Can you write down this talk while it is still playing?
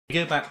We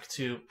go back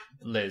to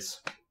Liz.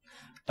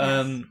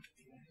 Yes.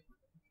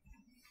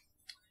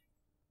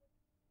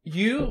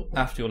 You,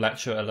 after your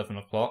lecture at 11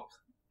 o'clock,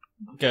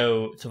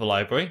 go to the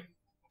library.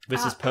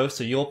 This is post,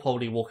 so you're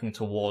probably walking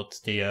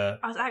towards the I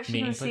was actually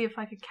going meeting to see if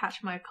I could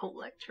catch my occult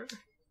lecturer.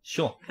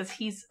 Sure. Because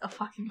he's a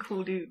fucking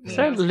cool dude. Is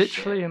there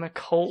literally an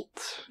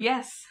occult?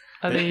 Yes.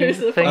 Are There's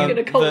a these fucking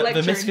things? occult The lecturer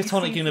and he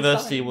Miskatonic sees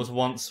University the sign. was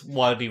once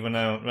widely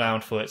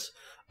renowned for its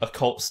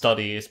occult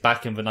studies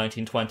back in the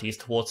 1920s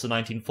towards the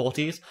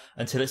 1940s,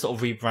 until it sort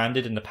of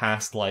rebranded in the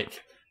past,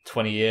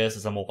 20 years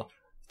as a more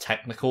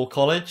technical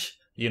college,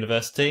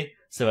 university,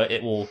 so that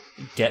it will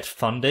get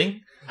funding.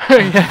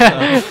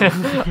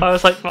 Yeah. I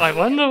was like, I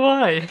wonder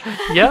why.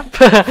 Yep.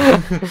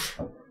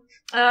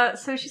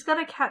 So she's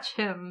gonna catch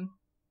him,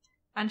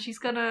 and she's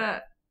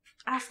gonna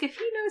ask if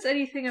he knows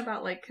anything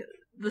about,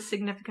 the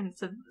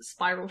significance of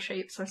spiral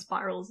shapes or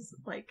spirals,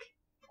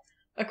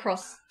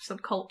 across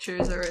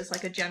subcultures, or as,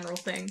 a general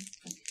thing.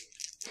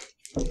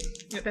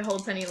 If it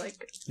holds any,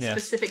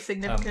 specific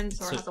significance,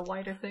 or so- has a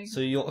wider thing.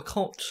 So your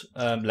occult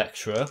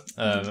lecturer,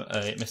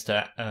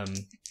 Mr.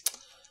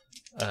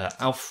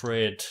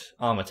 Alfred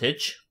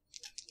Armitage,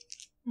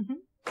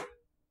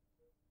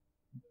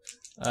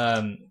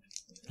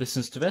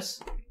 listens to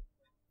this.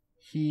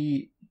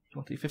 He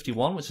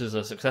 51, which is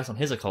a success on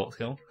his occult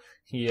skill.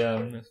 He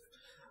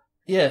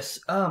yes,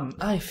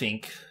 I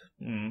think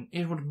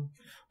it would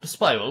the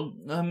spiral.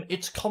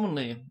 It's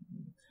commonly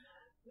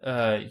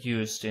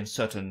used in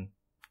certain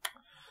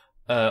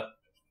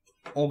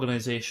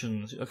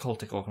organizations,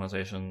 occultic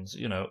organizations,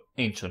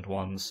 ancient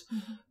ones,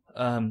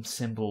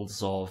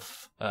 symbols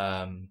of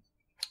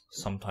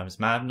sometimes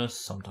madness,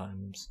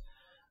 sometimes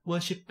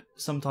worship,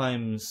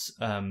 sometimes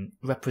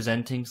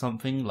representing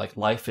something like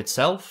life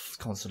itself,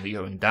 constantly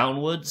going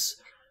downwards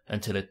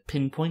until it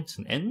pinpoints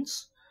and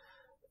ends.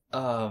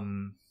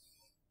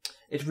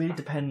 It really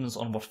depends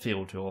on what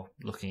field you're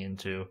looking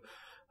into.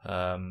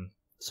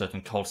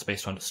 Certain cults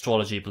based around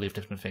astrology believe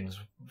different things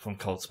from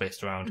cults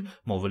based around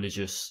more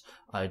religious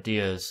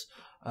ideas.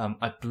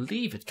 I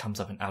believe it comes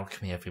up in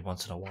alchemy every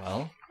once in a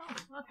while. Oh,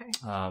 okay.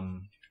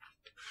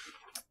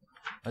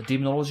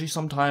 Demonology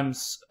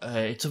sometimes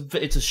it's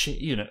a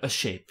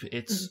shape.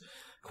 It's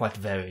quite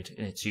varied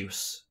in its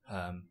use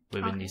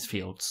within these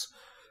fields.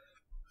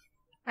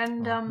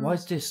 And Why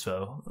is this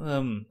though?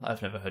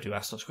 I've never heard you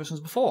ask such questions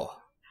before.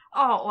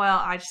 Oh, well,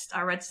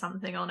 I read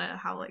something on it,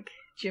 how,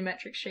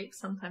 geometric shapes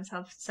sometimes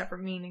have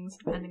separate meanings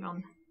depending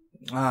on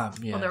Yes.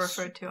 what they're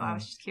referred to. I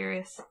was just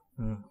curious.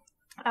 Mm.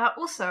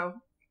 Also,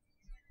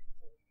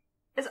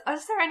 is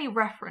there any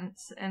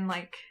reference in,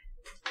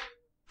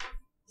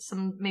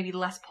 some maybe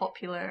less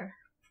popular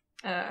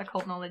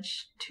occult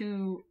knowledge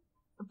to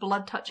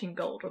blood-touching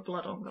gold or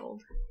blood on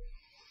gold?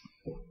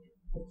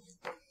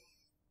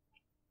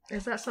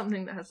 Is that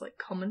something that has,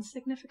 common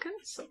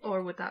significance,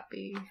 or would that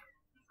be...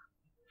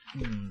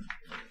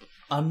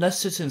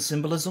 Unless it's in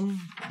symbolism,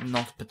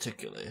 not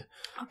particularly.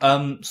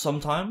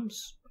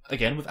 Sometimes,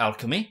 again with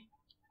alchemy,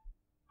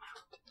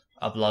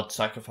 a blood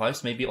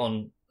sacrifice may be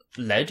on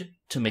lead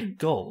to make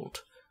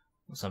gold,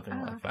 or something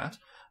like that.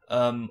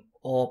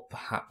 Or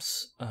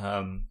perhaps,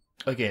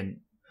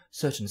 again,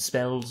 certain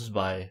spells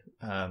by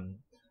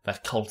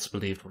that cults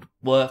believed would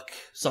work,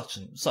 such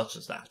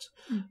as that.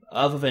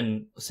 Other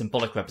than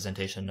symbolic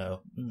representation,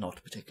 no,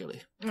 not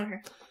particularly.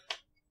 Okay.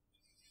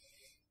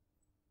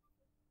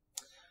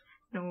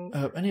 No.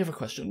 Any other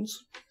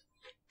questions?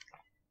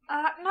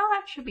 No,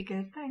 that should be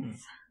good,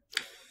 thanks.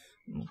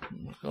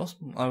 Of course.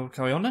 I will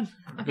carry on then.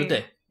 Okay. Good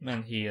day.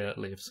 And he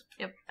leaves.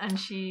 Yep, and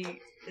she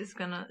is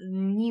gonna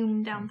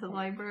noon down to the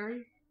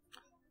library.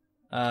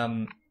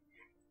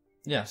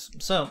 Yes.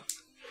 So,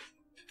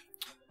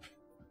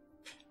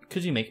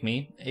 could you make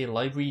me a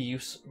library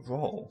use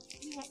roll?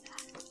 Yeah.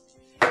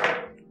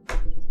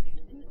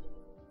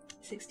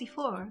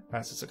 64.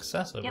 That's a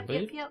success, I Yep.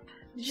 believe.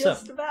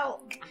 Just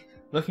about.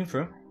 Looking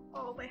through,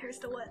 Oh, my hair's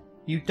still wet.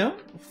 you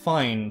don't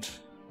find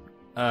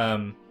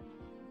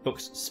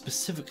books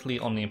specifically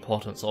on the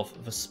importance of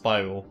the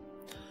spiral.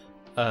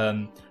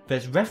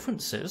 There's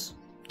references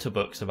to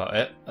books about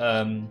it.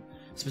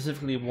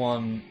 Specifically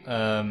one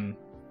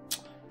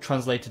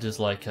translated as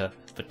the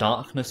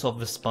darkness of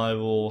the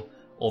spiral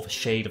or the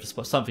shade of the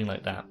spiral, something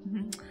like that.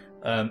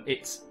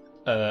 It's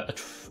a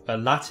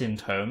Latin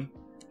tome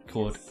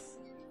called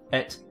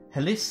Et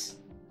Hellis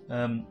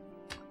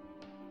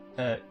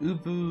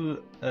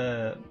Ubu.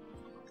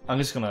 I'm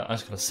just gonna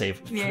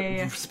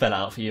spell it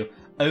out for you.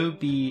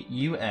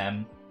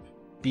 Obum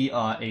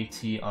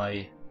Bratio.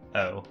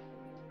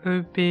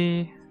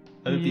 O-B...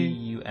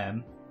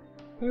 Obum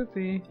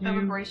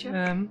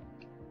Obumbratio?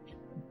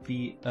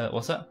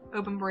 what's that?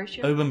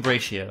 Obumbratio?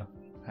 Obumbratio.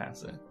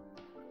 That's it.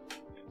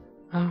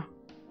 Oh,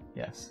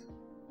 Yes.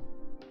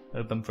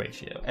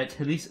 Obumbratio. Et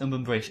Hellis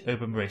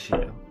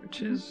Obumbratio.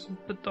 which is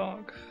the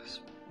dark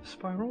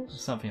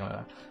spirals? Something like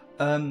that.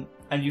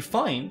 And you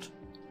find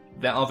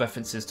there are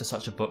references to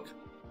such a book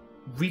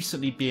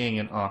recently being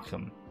in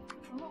Arkham.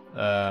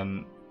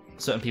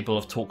 Certain people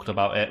have talked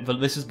about it, but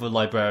this is the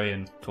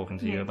librarian talking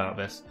to you about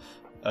this.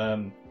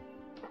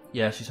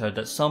 Yeah, she's heard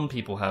that some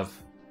people have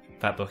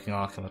that book in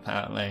Arkham,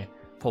 apparently.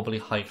 Probably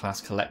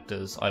high-class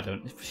collectors.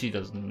 She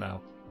doesn't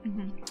know.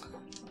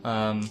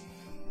 Mm-hmm.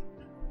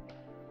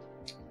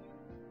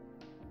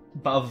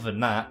 But other than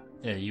that,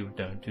 yeah, you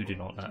do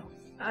not know.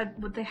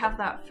 Would they have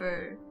that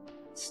for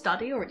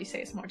study, or would you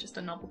say it's more just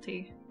a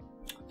novelty?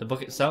 The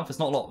book itself, there's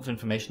not a lot of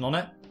information on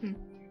it.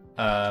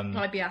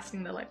 I'd be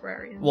asking the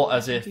librarian. What,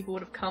 as if people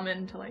would have come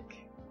in to like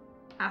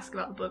ask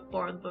about the book,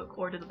 borrow the book,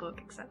 order the book,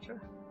 etc.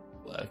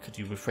 Could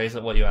you rephrase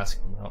it? What are you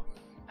asking about?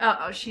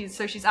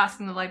 She's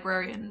asking the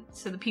librarian.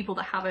 So the people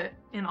that have it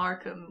in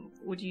Arkham,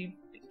 would you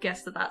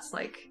guess that that's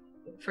like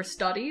for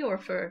study or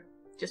for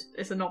just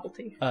it's a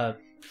novelty?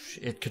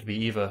 It could be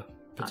either,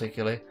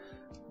 particularly.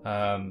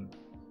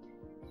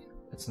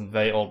 It's a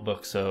very old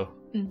book, so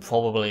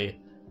probably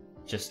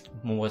just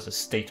more as a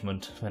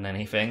statement than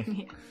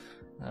anything.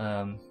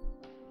 Yeah.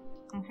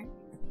 Okay.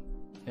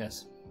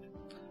 Yes.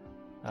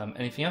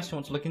 Anything else you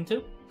want to look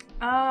into?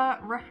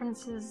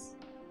 References,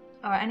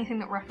 anything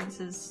that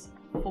references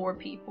 4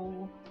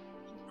 people,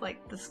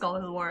 like the Skull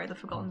of the Warrior, the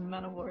Forgotten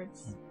Men of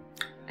Words,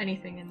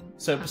 anything in.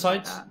 So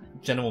besides like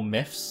general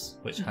myths,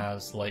 which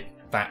has like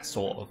that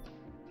sort of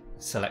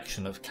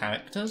selection of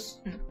characters,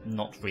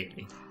 not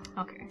really.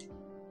 Okay.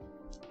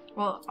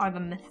 What are the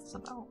myths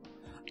about?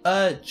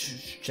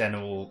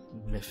 General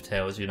myth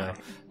tales,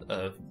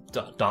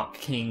 Dark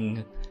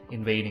King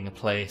invading a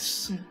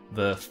place,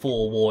 the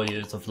 4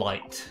 warriors of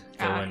light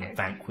go and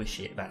vanquish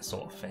it, that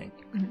sort of thing.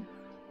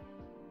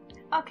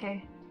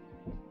 Okay.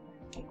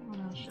 What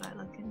else should I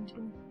look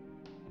into?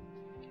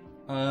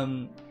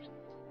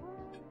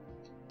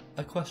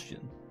 A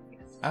question.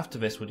 Yes. After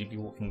this, would you be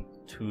walking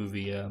to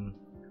the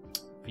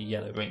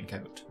yellow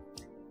raincoat?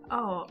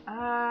 Oh,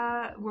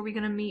 were we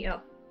gonna meet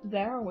up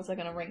there, or was I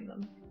gonna ring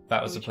them?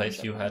 That was the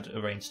place you had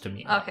arranged to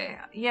meet. Okay,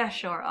 yeah,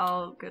 sure,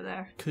 I'll go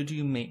there. Could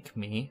you make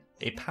me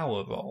a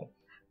power roll?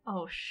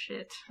 Oh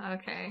shit,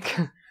 okay.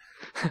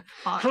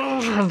 Fuck.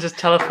 I'm just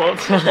teleport.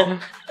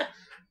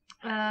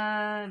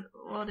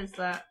 What is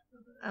that?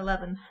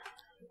 11.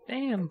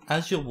 Damn.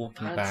 As you're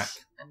walking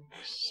That's an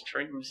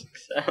extreme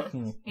success.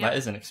 that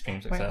is an extreme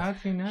Wait, success. how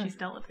do you know? She's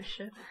dealt with this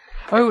shit.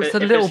 Oh, it's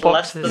the If little it's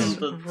less boxes.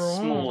 than the Right.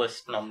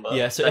 smallest number.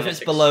 Yeah, so then if it's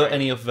below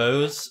extreme. any of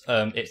those,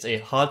 it's a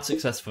hard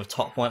success for the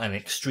top one and an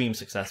extreme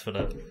success for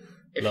the.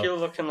 If low. you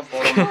look in the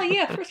bottom, Oh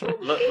yeah, first one.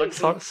 look,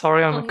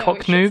 Sorry, I'm Oh, a no, cock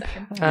wait, shit, noob.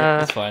 second.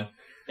 That's fine.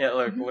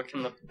 look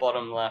in the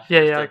bottom left. Yeah,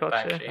 of yeah, the I got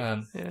back you. sheet.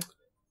 Yeah.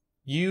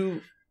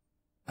 You,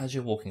 as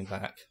you're walking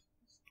back,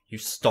 you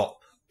stop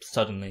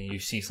suddenly. You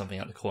see something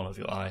at the corner of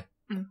your eye.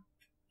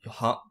 Your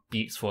heart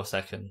beats for a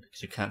second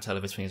because you can't tell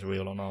if this thing is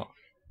real or not.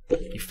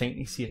 You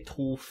faintly see a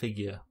tall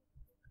figure,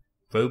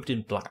 robed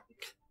in black,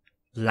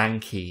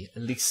 lanky,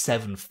 at least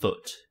 7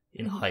 foot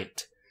in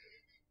height.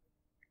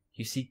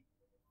 You see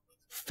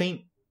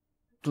faint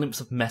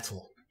glimpse of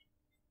metal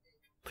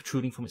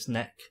protruding from its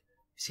neck.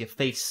 You see a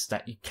face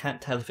that you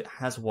can't tell if it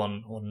has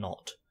one or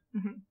not.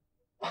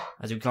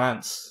 As you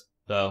glance,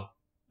 though,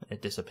 it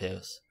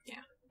disappears.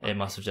 Yeah. It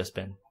must have just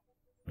been.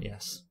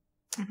 Yes.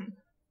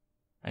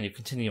 And you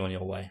continue on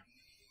your way.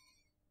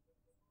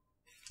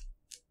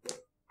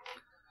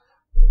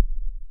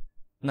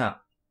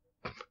 Now,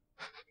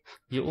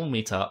 you all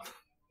meet up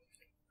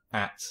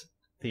at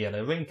the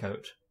Yellow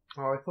Raincoat.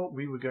 Oh, I thought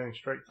we were going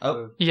straight to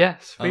Oh. the...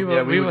 Yes, we Oh, were.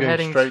 Yeah, we were going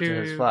heading straight to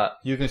his flat.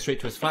 You're going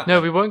straight to his flat?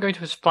 No, we weren't going to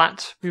his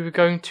flat. We were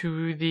going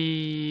to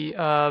the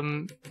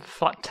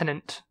flat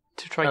tenant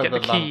to try and get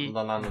the key.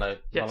 The landlord.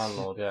 Yes. The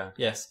landlord, yeah.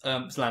 Yes,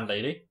 it's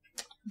landlady.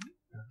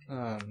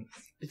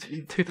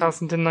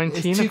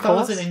 2019, it's of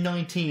course.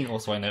 2019,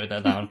 also I noted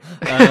that down.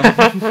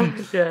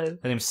 Yeah.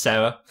 Her name's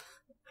Sarah.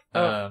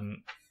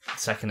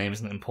 Second name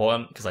isn't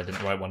important because I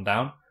didn't write one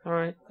down. All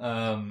right.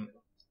 Sarah.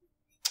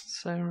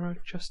 Sarah.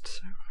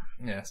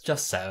 Yeah, it's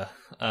just Sarah.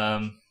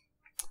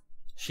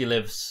 She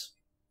lives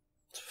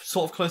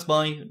sort of close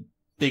by,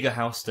 bigger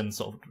house than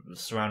sort of the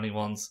surrounding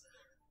ones.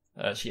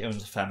 She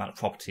owns a fair amount of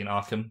property in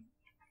Arkham.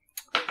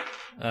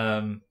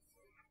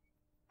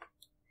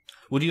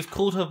 Would you have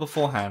called her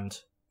beforehand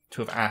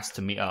to have asked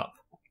to meet up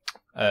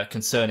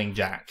concerning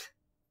Jack?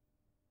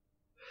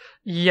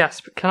 Yes,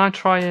 but can I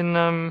try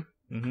and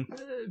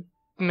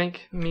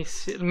make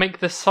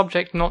the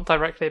subject not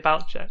directly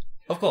about Jack?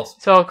 Of course.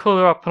 So I'll call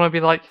her up and I'll be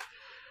like,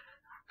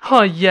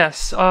 "Hi,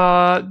 yes,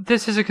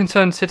 this is a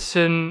concerned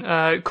citizen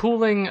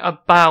calling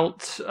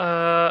about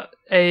a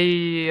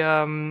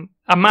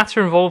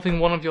matter involving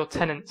one of your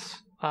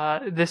tenants.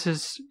 This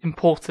is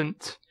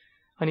important.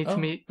 I need to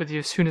meet with you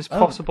as soon as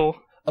possible."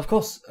 Of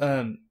course.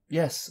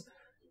 Yes.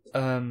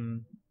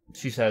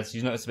 She says,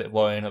 you notice a bit of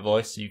worry in her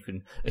voice, so you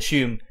can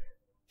assume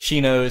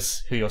she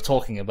knows who you're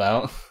talking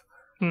about.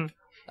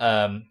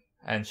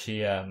 And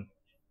she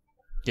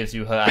gives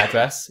you her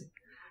address.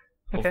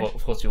 Okay.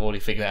 Of course, you've already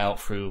figured it out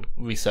through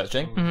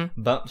researching,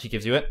 but she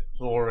gives you it.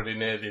 Already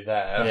nearly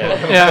there.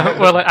 Yeah. Yeah,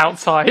 well, like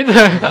outside.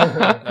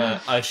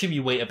 I assume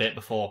you wait a bit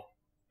before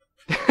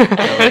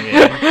going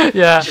in.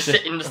 Yeah. Just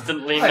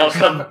instantly I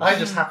knock on.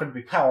 just happened to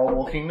be power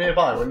walking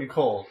nearby when you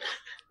called.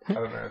 I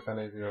don't know if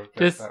any of you have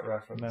Just- get that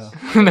reference.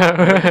 No. No.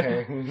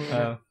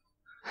 Okay.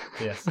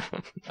 Yes.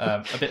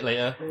 A bit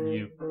later,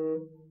 you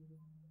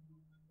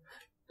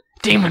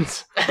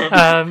Demons.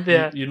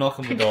 Yeah. you knock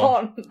on the Go door,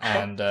 on.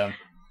 and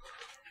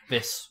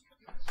this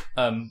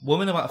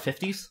woman about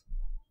 50s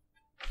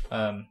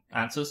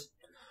answers.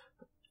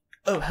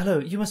 Oh, hello.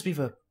 You must be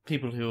the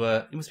people who.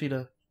 You must be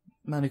the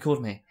man who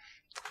called me.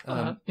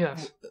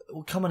 Yes.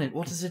 Come on in.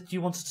 What is it you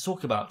wanted to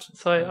talk about?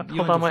 So I You pop and out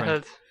your my friend.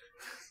 head.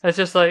 It's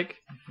just like,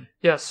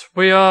 yes,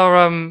 we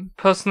are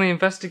personally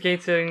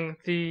investigating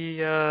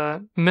the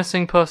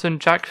missing person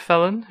Jack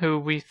Fallon, who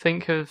we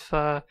think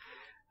may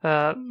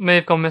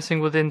have gone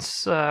missing within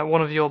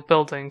one of your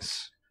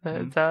buildings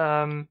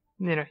that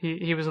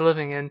he was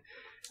living in.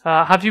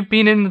 Have you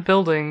been in the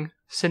building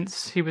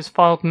since he was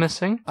filed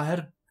missing? I had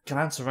a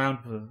glance around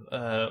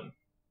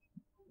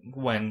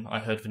when I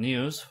heard the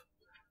news.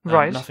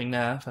 Right. Nothing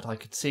there that I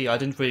could see. I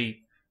didn't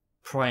really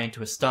pry into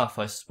his stuff.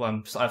 I've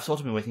sort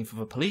of been waiting for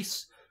the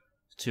police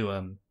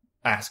to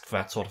ask for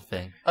that sort of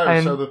thing. Oh,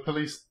 And- so the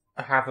police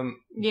haven't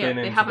Yeah, been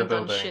they into haven't the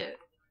done building. shit.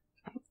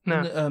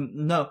 No.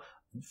 No.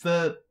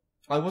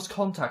 I was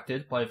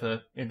contacted by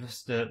the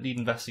lead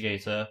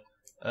investigator.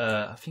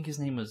 I think his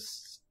name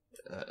was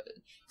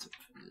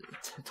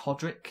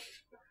Todrick,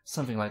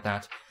 something like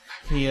that.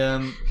 He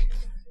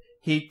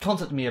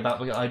contacted me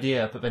about the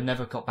idea, but they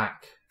never got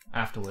back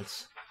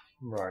afterwards.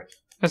 Right.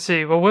 Let's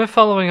see. Well, we're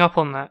following up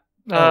on that.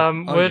 Are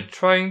We're you?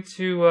 trying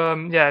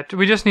to.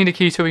 We just need a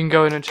key so we can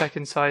go in and check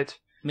inside.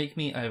 Make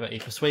me either a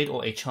persuade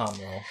or a charm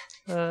roll.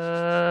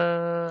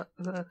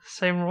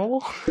 Same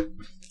roll.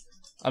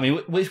 I mean,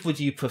 which would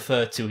you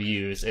prefer to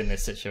use in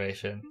this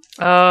situation?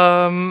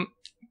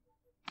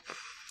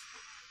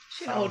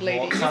 She's an old Sounds lady.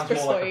 more- Use sounds more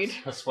like a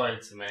persuade.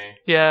 persuade to me.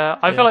 Yeah,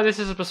 I Yeah. feel like this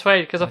is a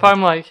persuade because if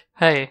I'm like,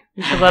 "Hey,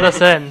 you should let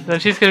us in," then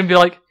she's gonna be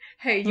like,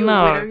 Hey, you're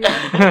 "No, a widow.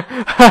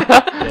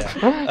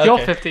 Yeah. you're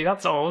Okay. 50.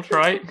 That's old,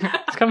 right?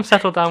 Just come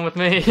settle down with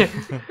me."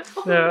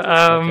 No,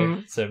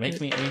 Okay, so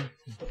make me a...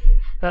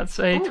 that's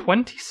a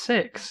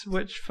 26,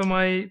 which for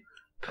my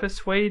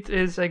persuade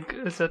is a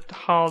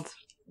hard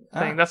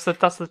thing. That's the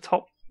top That's the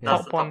top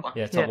one. one.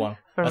 Yeah, top Yeah, one.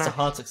 fair That's enough.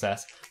 a hard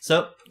success.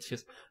 So, she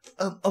goes,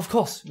 of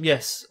course,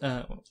 yes.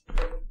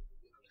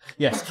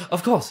 Yes,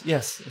 of course,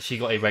 yes. She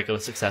got a regular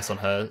success on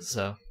her,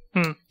 so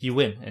you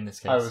win in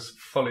this case. I was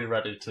fully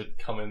ready to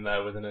come in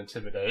there with an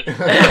intimidate.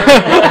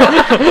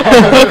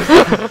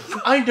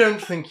 I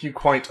don't think you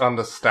quite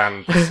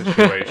understand the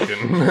situation.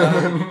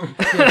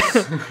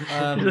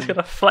 You're just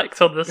gonna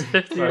flex on this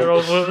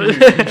 50-year-old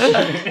woman.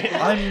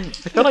 I'm... I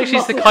feel like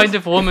she's the kind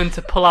of woman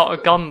to pull out a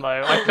gun,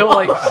 though. I feel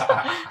like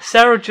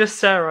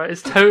Sarah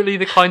is totally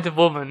the kind of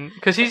woman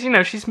because she's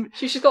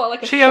She's got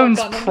like a she owns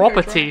shotgun under her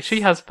property. dress.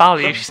 She has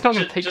value. She's not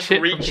going to take Just shit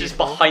from reaches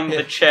people. behind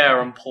the chair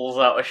and pulls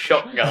out a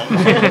shotgun.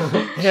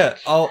 Yeah,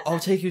 I'll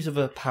take you to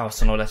the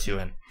house and I'll let you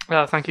in.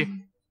 Oh, thank you.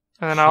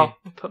 And then I'll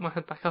put my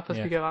head back up as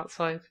Yeah. we go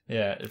outside.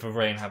 Yeah, if the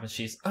rain happens,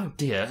 she's, oh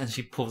dear, and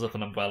she pulls up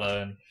an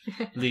umbrella and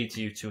leads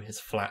you to his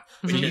flat.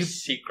 Which So you,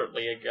 is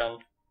secretly a gun.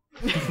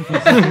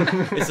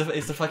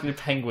 it's the fucking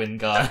penguin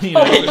guy, you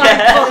know?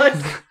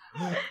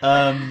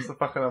 It's the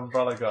fucking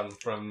umbrella gun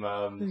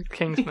from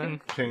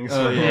Kingsman. Kingsman.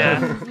 Oh,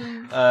 yeah.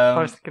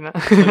 I was thinking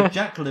So that.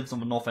 Jack lives on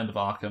the north end of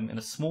Arkham in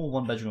a small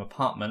one-bedroom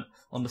apartment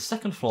on the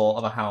second floor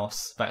of a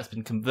house that has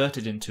been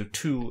converted into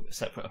 2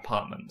 separate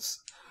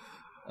apartments.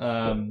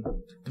 The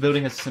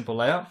building has a simple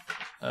layout.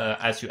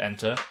 As you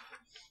enter,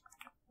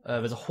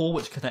 there's a hall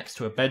which connects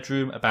to a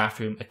bedroom, a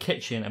bathroom, a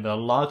kitchen, and then a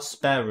large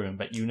spare room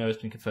that you know has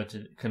been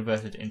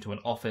converted into an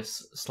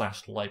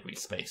office/library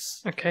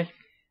space. Okay.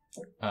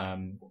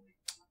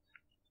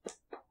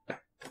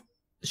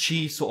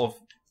 She sort of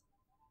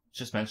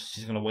just mentioned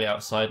she's going to wait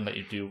outside and let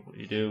you do what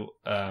you do.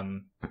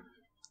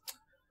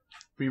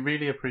 We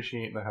really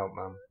appreciate the help,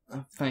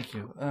 man. Thank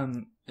you.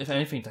 If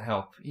anything to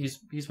help, he's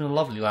been a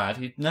lovely lad.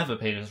 He'd never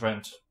paid his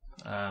rent.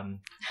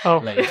 Oh.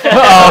 Late.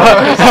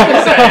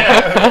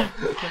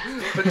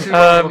 But too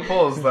much of a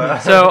pause there.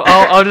 So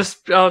I'll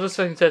just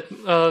say that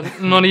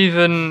not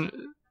even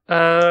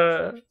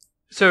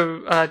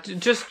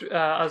just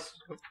as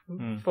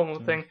a formal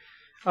thing.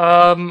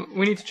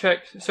 We need to check.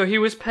 So he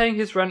was paying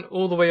his rent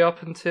all the way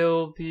up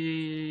until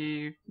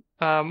the.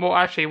 Well,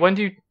 actually,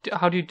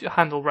 how do you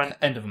handle rent?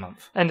 End of the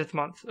month. End of the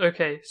month.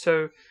 Okay,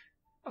 so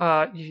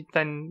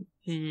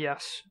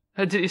yes.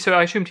 So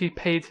I assumed he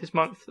paid his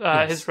month,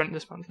 Yes. his rent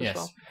this month as Yes.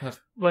 well.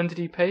 Perfect. When did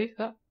he pay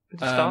that? At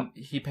the start?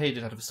 He paid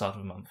it at the start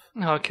of the month.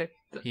 Oh, okay.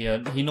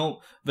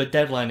 The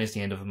deadline is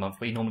the end of the month,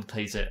 but he normally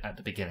pays it at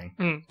the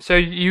beginning. So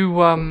you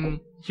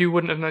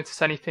wouldn't have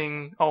noticed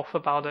anything off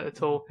about it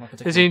at all. Not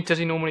Does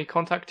he normally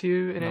contact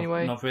you in any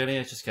way? Not really.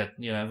 I just get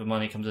the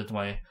money comes into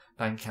my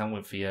bank account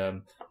with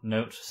the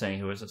note saying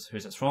who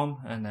it's from,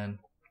 and then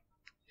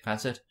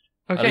that's it.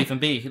 I'll Okay. even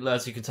be,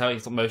 as you can tell,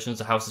 he's got motions.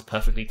 The house is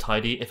perfectly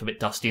tidy, if a bit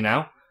dusty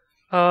now.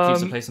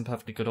 Keeps the place in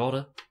perfectly good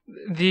order.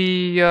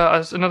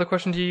 As another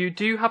question to you,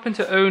 do you happen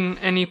to own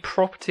any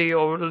property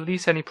or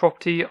lease any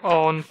property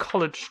on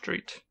College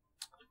Street?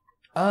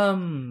 I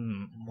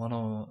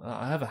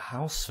have a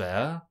house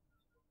there.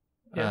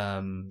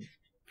 Yeah.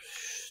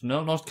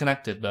 No, not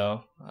connected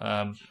though.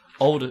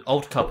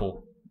 Old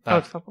couple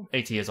about it's not.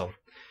 80 years old.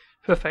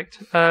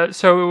 Perfect.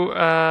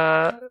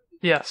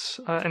 Yes.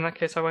 In that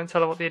case, I won't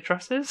tell her what the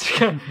address is.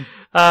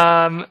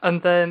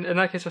 And then in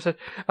that case, I said,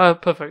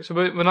 perfect. So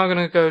we're now going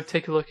to go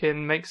take a look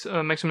in, make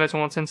some notes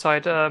on what's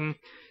inside.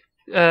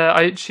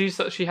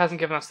 She hasn't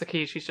given us the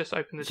key. She's just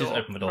opened the door. She's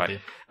opened the door Right.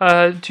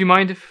 for you. Do you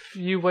mind if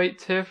you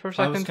wait here for a I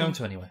second? was going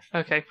to anyway.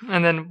 Okay,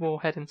 and then we'll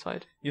head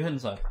inside. You head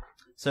inside.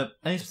 So,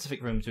 any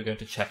specific rooms you're going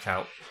to check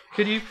out?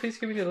 Could you please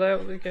give me the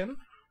layout again?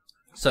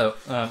 So,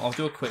 I'll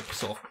do a quick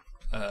sort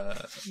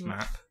of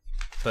map,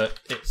 but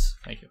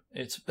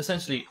it's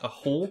essentially a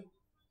hall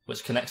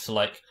which connects to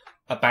like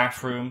a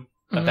bathroom,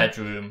 a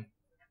bedroom,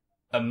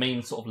 a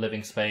main sort of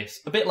living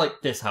space, a bit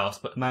like this house,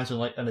 but imagine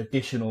like an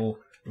additional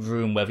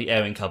room where the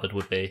airing cupboard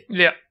would be.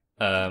 Yeah.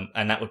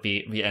 And that would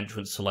be the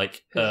entrance to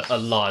like a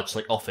large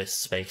like office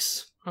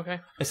space. Okay.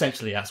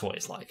 Essentially, that's what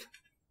it's like.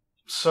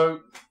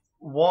 So,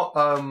 what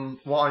I'm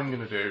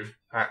going to do,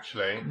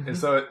 actually,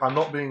 is that I'm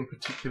not being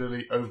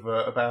particularly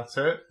overt about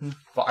it,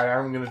 but I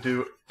am going to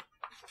do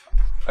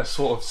a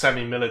sort of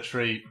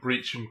semi-military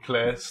breach and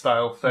clear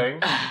style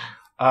thing,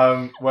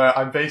 where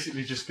I'm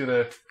basically just going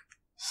to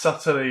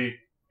subtly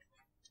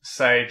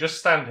say, just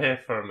stand here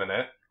for a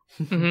minute,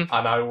 and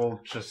I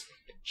will just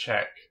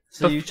check.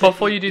 So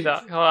before you do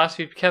that, I'll ask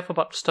you, be careful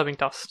about disturbing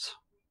dust.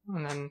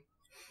 And then...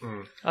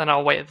 And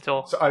I'll wait at the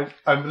door. So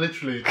I'm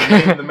literally...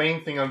 The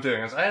main thing I'm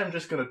doing is I am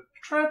just going to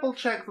triple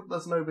check that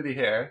there's nobody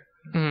here,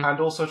 and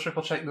also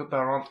triple check that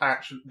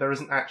there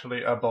isn't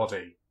actually a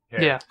body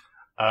here. Yeah.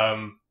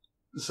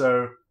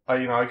 So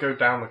I go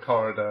down the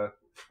corridor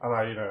and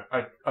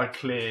I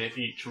clear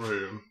each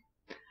room.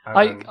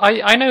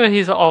 I know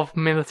he's of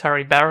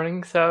military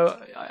bearing,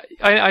 so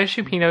I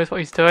assume he knows what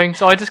he's doing.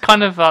 So I just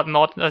kind of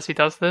nod as he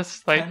does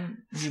this. Like, Can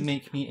you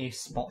make me a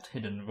spot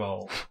hidden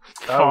roll?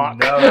 Oh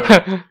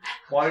no!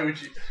 Why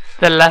would you?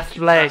 The left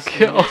leg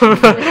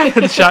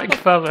of Jack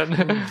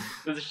Fallon.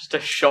 There's just a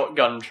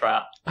shotgun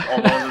trap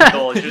on one of the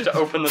doors. You just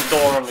open the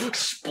door and it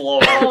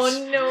explodes.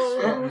 Oh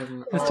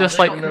no! It's just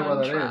like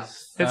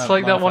it's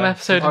like that one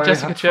episode of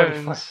Jessica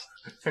Jones.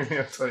 Only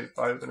have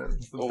 25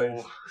 minutes.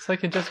 It's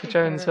like in Jessica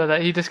Jones where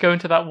that he just go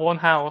into that one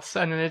house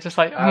and then it's just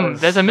like, That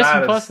there's a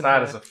missing person.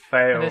 That here. is a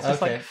fail. And it's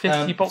just Okay, like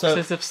 50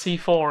 boxes of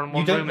C4 in You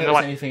one don't room, and notice they're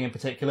like, anything in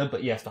particular,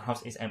 but yes, the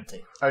house is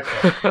empty.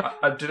 Okay.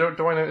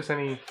 Do I notice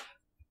any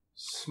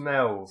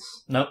smells?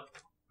 Nope,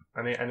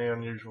 Any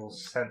unusual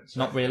scents?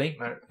 not really.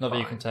 No, Not that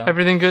you fine. can tell.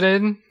 everything good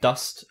in?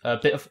 Dust, a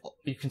bit of,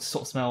 you can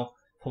sort of smell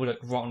probably like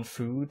rotten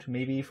food,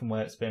 maybe from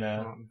where it's been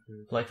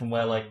like from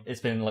where like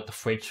it's been in like the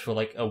fridge for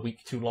like a week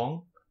too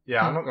long.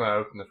 Yeah, I'm not going to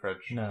open the fridge.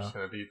 No. I'm just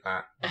going to leave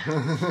that.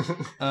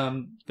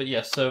 But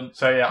yeah, so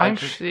Yeah,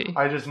 Actually,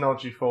 I just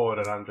nod you forward,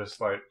 and I'm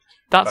just like,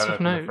 that's don't of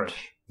open the note. fridge.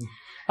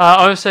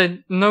 I would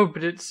say no,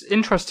 but it's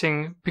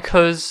interesting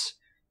because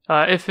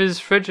if his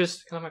fridge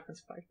is... Can I have my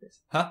pencil back, please?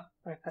 Huh?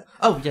 My pen.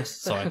 oh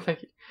yes, sorry.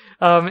 Thank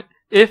you.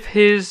 If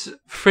his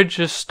fridge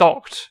is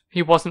stocked,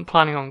 he wasn't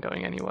planning on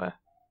going anywhere.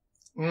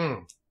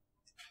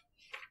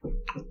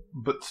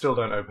 But still,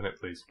 don't open it,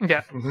 please.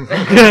 Yeah.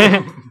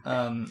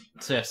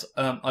 So yes,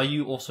 are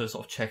you also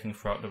sort of checking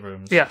throughout the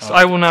rooms? Yes,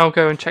 I will now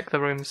go and check the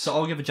rooms. So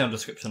I'll give a general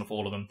description of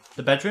all of them.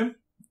 The bedroom,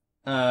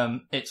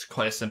 it's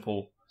quite a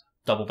simple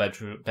double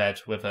bedroom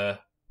bed with a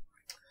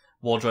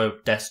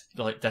wardrobe, desk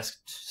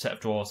set of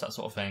drawers, that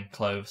sort of thing,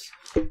 clothes.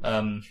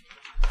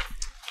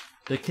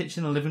 The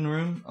kitchen and living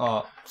room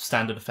are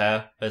standard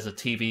affair. There's a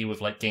TV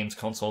with like games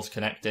consoles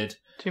connected.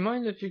 Do you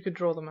mind if you could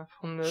draw the map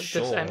on this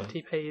Sure.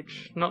 empty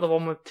page? Not the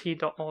one with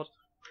T.odd.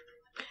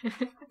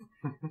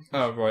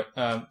 Oh right,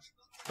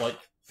 like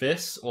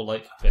this or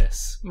like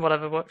this?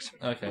 Whatever works.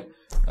 Okay.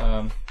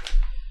 I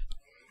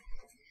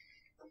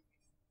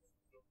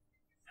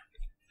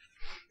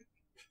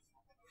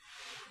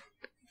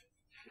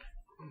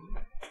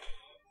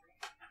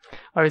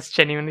was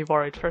genuinely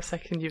worried for a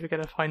second you were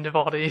going to find a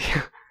body.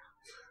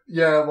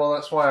 Yeah, well,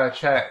 that's why I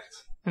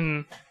checked.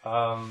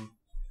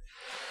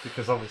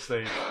 Because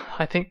obviously,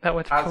 I think that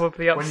would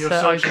probably upset when you're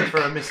searching Isaac.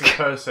 for a missing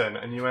person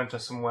and you enter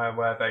somewhere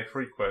where they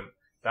frequent,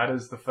 that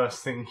is the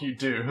first thing you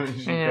do.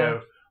 Is you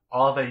go,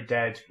 are they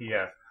dead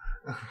here?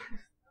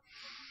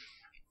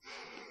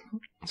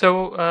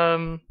 So,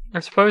 I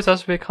suppose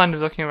as we're kind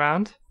of looking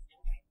around...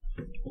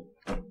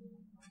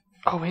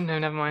 Oh wait, no,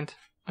 never mind.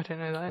 I don't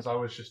know that. Because I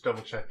was just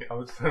double checking. I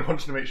wanted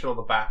to make sure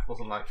the bath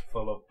wasn't like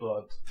full of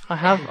blood. I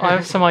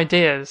have some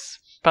ideas,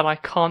 but I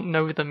can't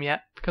know them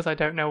yet because I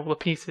don't know all the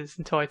pieces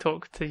until I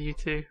talk to you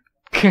two.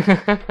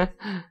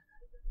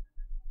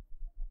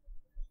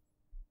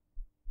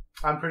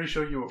 I'm pretty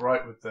sure you were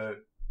right with the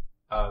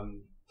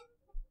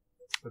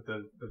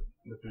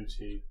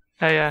booty.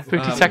 Oh yeah,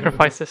 booty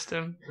sacrifice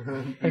system.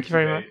 Thank you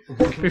very much.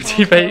 Booty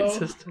Booty bait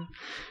system.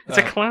 It's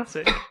a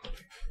classic.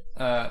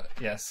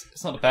 Yes,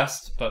 it's not the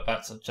best, but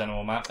that's a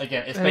general map.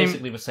 Again, it's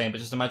basically the same, but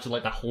just imagine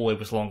like that hallway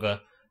was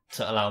longer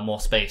to allow more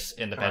space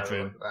in the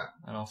bedroom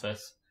and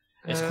office.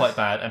 It's quite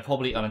bad and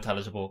probably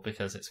unintelligible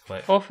because it's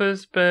quite...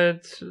 Office,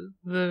 bed,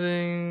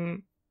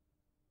 living,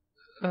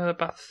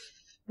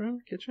 bathroom,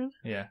 kitchen?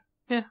 Yeah.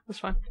 Yeah, that's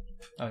fine.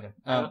 Okay.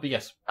 But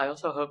yes. I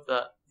also hope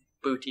that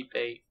booty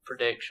bait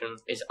prediction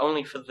is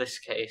only for this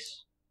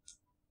case.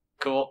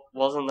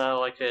 Wasn't there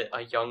like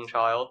a young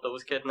child that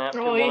was kidnapped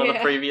in one of the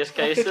previous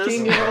cases?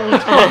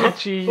 15-year-old.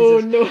 Jesus. Oh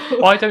no.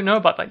 Well, I don't know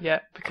about that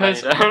yet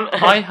because I don't.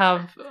 I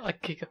have a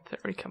Giga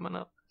Theory coming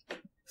up.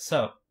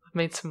 So, I've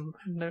made some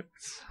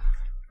notes.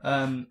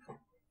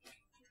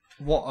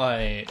 what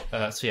I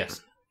so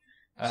yes.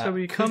 So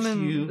we come could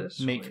in you this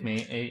make way.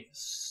 me a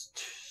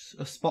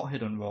spot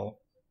hidden roll?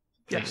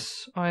 Please?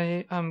 Yes,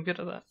 I am good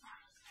at that.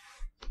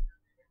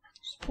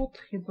 Spot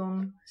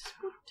hidden.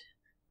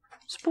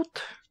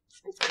 Spot.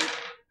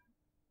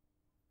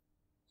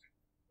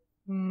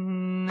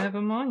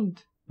 Never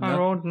mind. I No?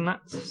 rolled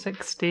nat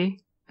 60,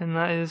 and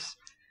that is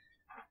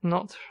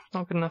not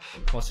good enough.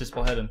 What's your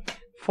spot hidden?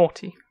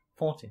 40.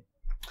 40.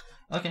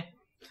 Okay.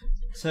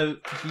 So,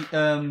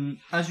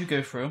 as you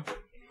go through,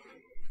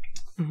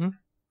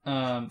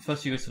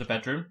 first you go to the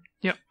bedroom.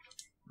 Yep.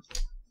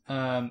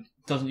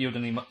 Doesn't yield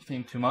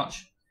anything too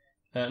much.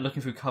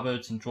 Looking through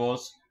cupboards and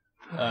drawers,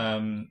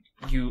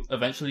 you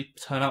eventually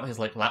turn out his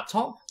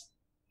laptop,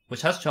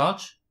 which has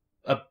charge,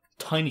 a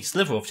tiny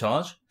sliver of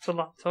charge. It's a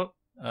laptop.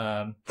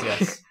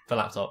 Yes, the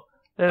laptop.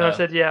 Then I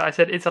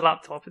said it's a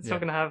laptop. It's yeah. not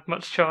going to have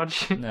much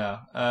charge. No.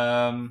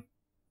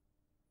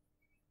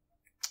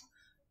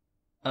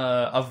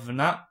 Other than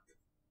that,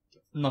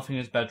 nothing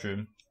in his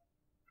bedroom.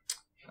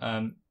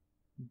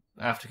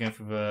 After going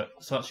through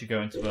so actually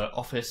go into the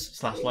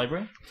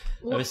office/library.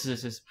 What This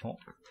is his. What?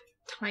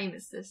 time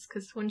is this?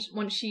 Because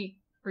once she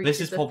reaches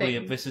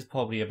This is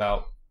probably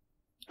about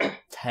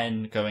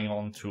 10 going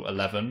on to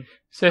 11.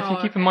 So if you Oh,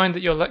 keep in okay. mind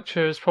that your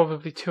lecture is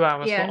probably 2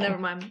 hours Yeah, long. never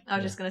mind. I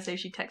was Yeah. just gonna say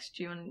she texts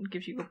you and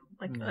gives you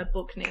No. a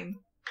book name.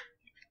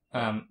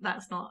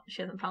 That's not.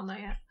 She hasn't found that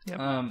yet.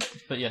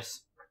 But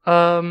yes.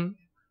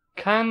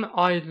 Can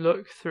I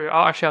look through?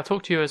 Oh, actually, I'll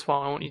talk to you as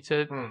well. I want you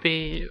to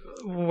be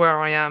where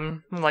I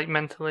am,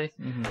 mentally.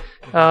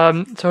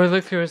 Mm-hmm. So I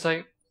look through. It's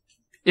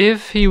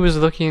if he was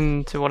looking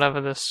into whatever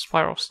this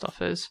spiral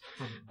stuff is,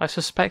 I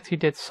suspect he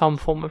did some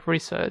form of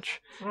research.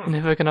 And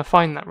if we're going to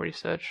find that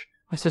research,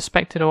 I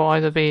suspect it'll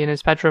either be in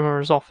his bedroom or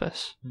his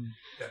office.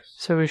 Yes.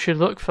 So we should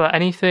look for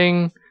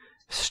anything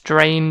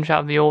strange,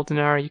 out of the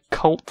ordinary,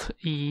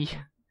 cult-y,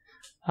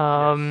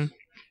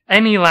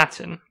 any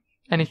Latin,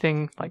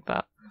 anything like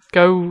that.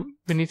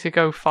 We need to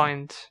go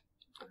find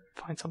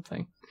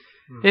something.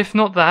 If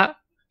not that,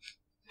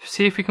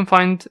 see if we can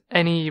find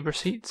any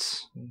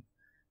receipts.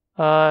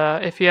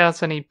 If he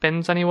has any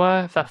bins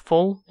anywhere, if they're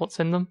full, what's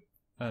in them?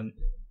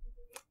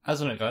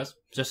 As a note, guys,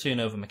 just so you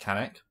know the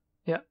mechanic,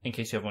 Yeah. in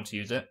case you ever want to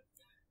use it,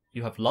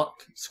 you have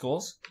luck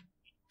scores,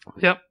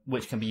 Yep.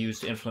 which can be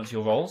used to influence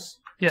your rolls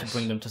Yes. to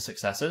bring them to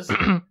successes.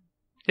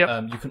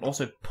 Yep. You can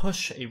also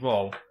push a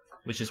roll,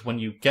 which is when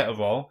you get a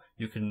roll,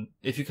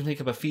 if you can think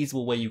of a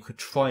feasible way you could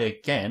try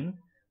again,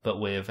 but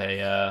with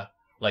a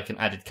an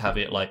added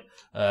caveat,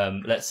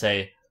 let's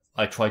say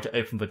I try to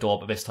open the door,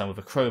 but this time with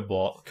a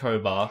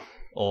crowbar,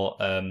 or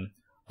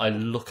I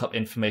look up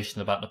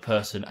information about the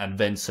person and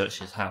then search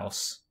his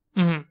house.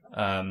 You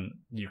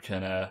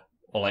can,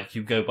 or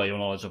you go by your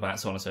knowledge of that,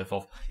 so on and so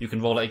forth. You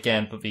can roll it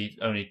again, but the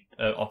only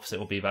opposite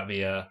will be that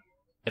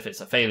if it's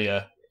a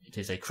failure, it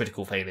is a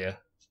critical failure.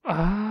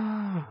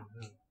 Ah.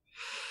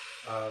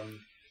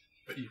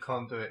 But you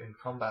can't do it in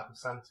combat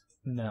insanity.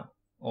 No.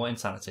 Or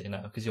insanity,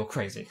 no, because you're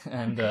crazy.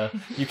 And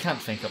you can't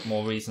think up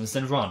more reasons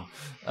than run.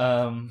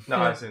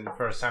 As in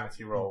for a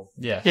sanity roll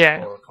Yeah.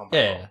 Yeah. or a combat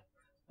roll.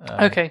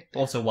 Yeah. Okay.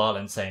 Also, while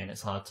insane,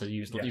 it's hard to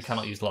use. Yes. You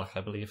cannot use luck,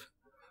 I believe.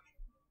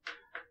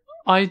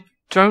 I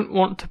don't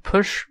want to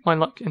push my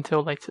luck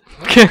until later.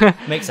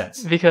 Makes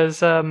sense.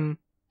 Because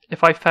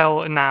if I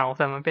fail now,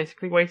 then I'm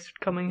basically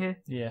wasted coming here.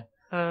 Yeah.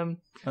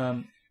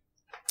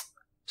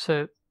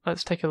 So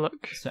let's take a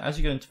look. So as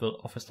you go into the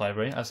office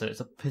library, as I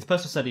said, his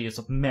personal study is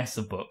a mess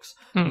of books.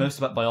 Mm. Most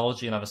about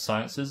biology and other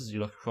sciences as you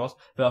look across.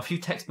 There are a few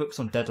textbooks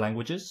on dead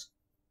languages,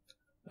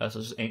 such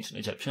as ancient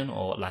Egyptian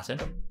or Latin.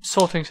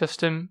 Sorting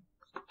system.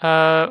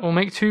 We'll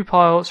make 3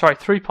 piles.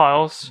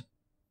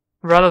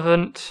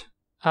 Relevant,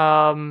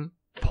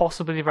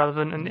 possibly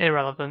relevant, and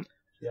irrelevant.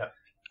 Yeah.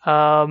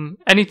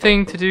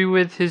 Anything to do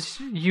with his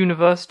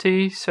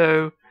university,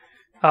 so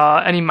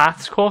any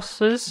maths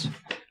courses,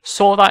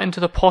 sort that into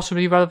the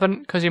possibly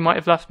relevant, because you might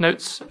have left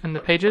notes in the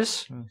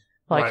pages,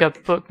 Right. a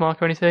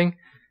bookmark or anything.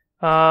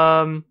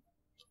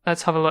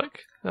 Let's have a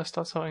look. Let's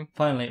start sorting.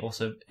 Finally,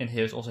 also in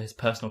here is also his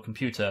personal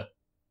computer,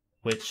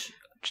 which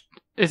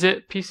Is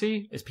it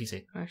PC? is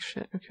PC. Oh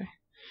shit, okay.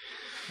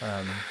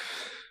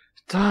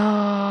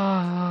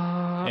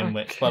 In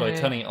which, by the way,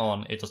 turning it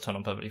on, it does turn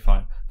on perfectly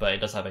fine, but it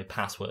does have a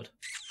password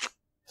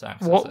to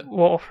access it.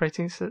 What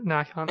operating system? No,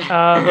 I can't.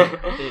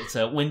 It's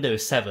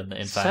Windows 7,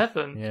 in fact.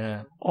 7?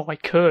 Yeah. Oh, I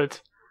could.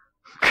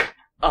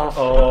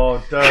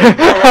 Oh, don't.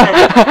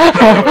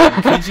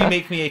 Could you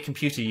make me a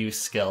computer use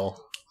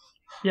skill?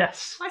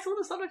 Yes. I saw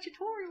this on a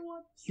tutorial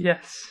once.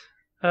 Yes.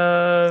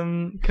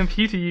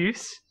 Computer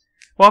use.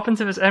 What happens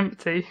if it's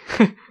empty?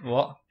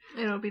 What?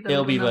 It'll be the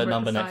It'll be the at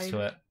number the next side. to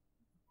it.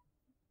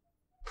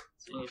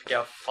 So you need to get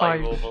a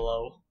 5 or Five.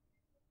 below.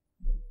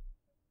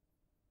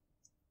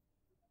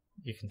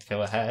 You can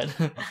go ahead.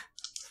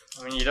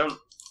 I mean, you don't.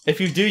 If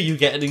you do, you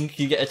get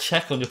a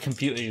check on your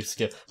computer use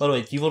skill. By the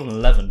way, you rolled an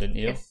 11, didn't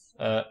you? Yes.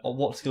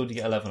 What skill did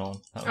you get 11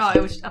 on?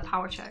 It was a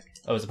power check.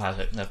 Oh, it was a power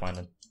check. Never mind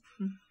then.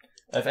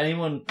 If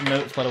anyone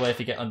notes, by the way, if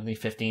you get underneath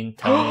 15,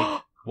 tell me.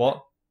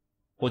 What?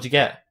 What'd you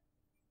get?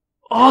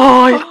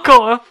 Oh, I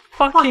got a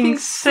fucking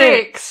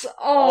 6.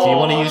 Oh. Do you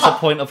want to use a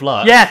point of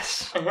luck?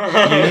 Yes. You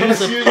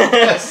use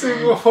a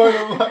single point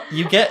of luck.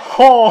 You get.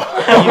 Oh.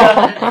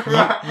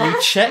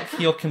 You check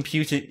your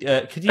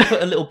computer. Could you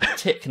put a little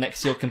tick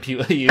next to your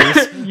computer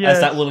use, Yes. as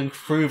that will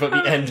improve at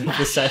the end of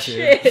the session?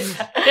 Shit.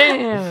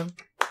 Damn.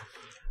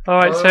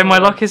 Alright, so my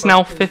luck is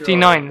now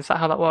 59. Is that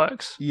how that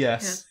works?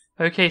 Yes.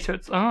 Okay, so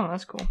it's... Oh,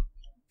 that's cool.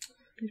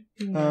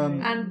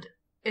 And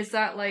is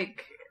that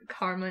like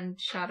Karma and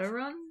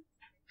Shadowrun?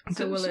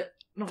 So will it...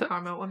 Not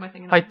Karma, what am I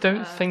thinking of? I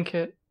don't think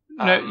it...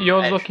 No,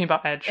 you're Edge. looking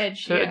about Edge.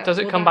 Edge, So yeah. does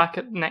it Will come that- back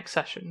at next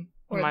session?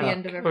 Or My at the luck?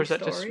 end of Or every is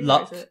it just... story?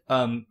 Luck Or is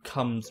it...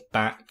 comes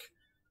back,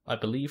 I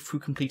believe, through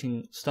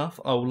completing stuff.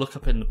 I'll look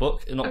up in the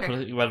book. It's not Okay.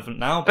 completely relevant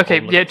now. But Okay,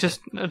 I'll look yeah, up.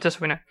 just so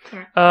we know.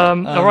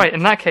 Alright. Alright,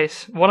 in that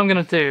case, what I'm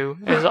going to do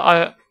is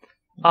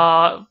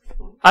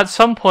at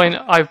some point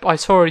I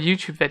saw a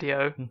YouTube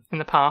video in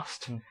the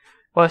past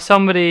where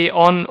somebody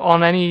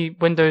on any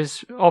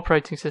Windows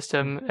operating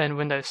system in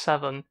Windows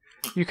 7,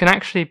 you can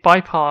actually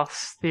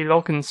bypass the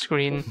login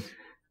screen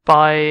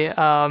by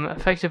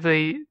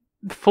effectively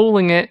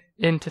fooling it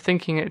into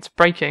thinking it's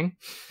breaking.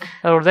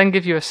 It will then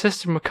give you a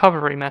system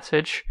recovery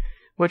message,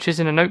 which is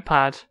in a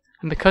notepad,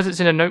 and because it's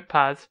in a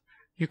notepad,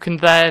 you can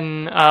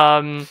then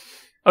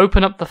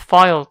open up the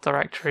file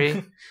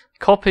directory,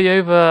 copy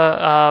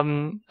over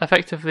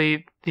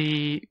effectively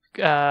the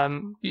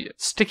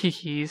sticky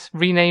keys,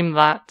 rename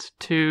that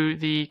to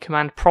the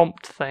command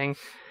prompt thing,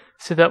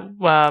 so that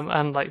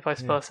and like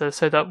vice versa,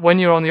 so that when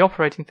you're on the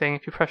operating thing,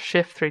 if you press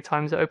Shift 3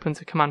 times, it opens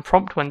a command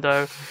prompt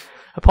window.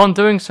 Upon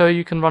doing so,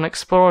 you can run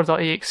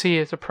explorer.exe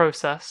as a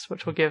process,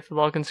 which will give the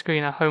login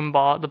screen a home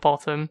bar at the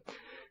bottom,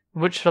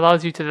 which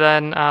allows you to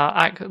then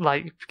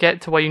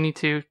get to where you need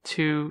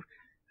to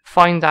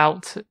find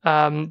out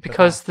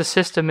because the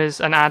system is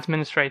an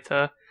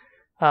administrator.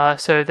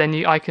 So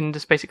then I can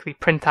just basically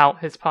print out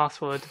his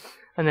password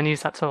and then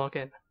use that to log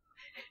in.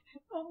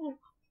 Oh.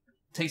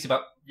 Takes you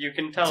about. You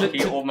can tell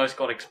he almost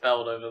got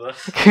expelled over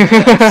this.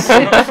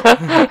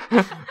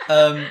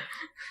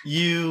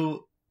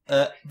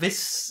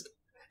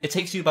 It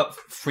takes you about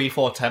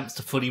 3-4 attempts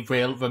to fully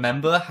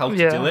remember how to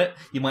do it.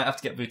 You might have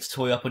to get the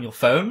tutorial up on your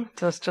phone.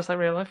 Just like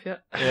real life, yeah.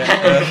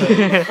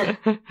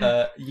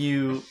 But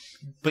you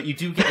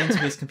do get into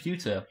his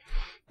computer.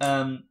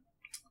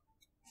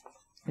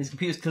 His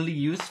computer is clearly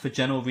used for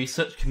general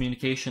research,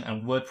 communication,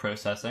 and word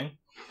processing.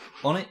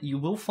 On it, you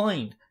will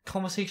find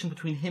conversation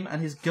between him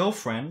and his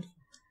girlfriend,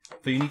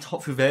 but you need to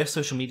hop through various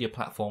social media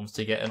platforms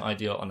to get an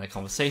idea on their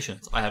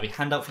conversations. I have a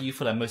handout for you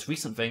for their most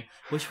recent thing,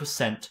 which was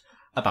sent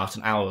about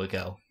an hour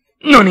ago.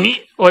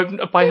 Nani?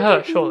 By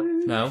her,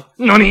 surely. No?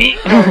 Nani?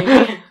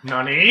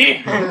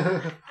 Nani?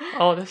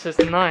 Oh, this is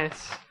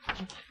nice.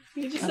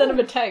 You just sent him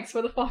a text.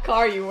 Where the fuck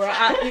are you?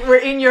 We're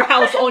in your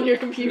house on your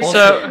computer.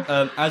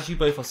 Also, as you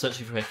both are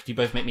searching for it, could you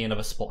both make me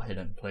another spot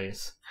hidden,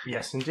 please?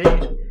 Yes, indeed.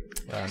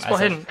 Spot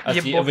hidden.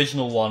 As the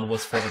original one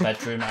was for the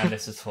bedroom, and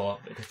this is for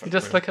a different You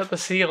just room. look at the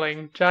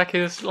ceiling. Jack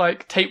is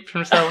like taped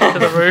himself to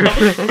the roof.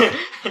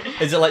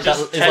 Is it like that?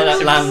 Is like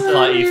that land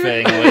party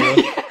thing? Where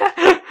you're...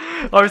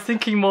 I was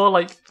thinking more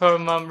like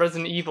from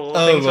Resident Evil.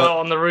 Oh, Things right. are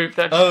on the roof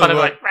that just kind of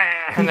like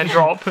and then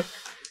drop.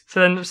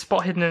 So then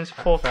spot hidden is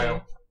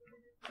 14.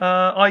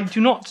 I do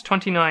not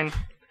 29.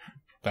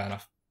 Fair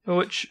enough.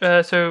 Which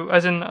so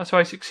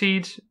I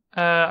succeed.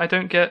 I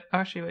don't get.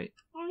 Actually, wait.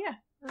 Oh yeah.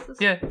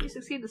 Yeah. You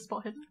succeed the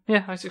spot hidden.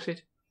 Yeah, I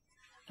succeed.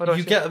 What do I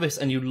You see? get this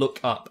and you look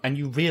up and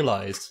you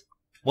realise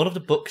one of the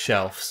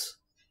bookshelves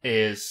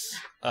is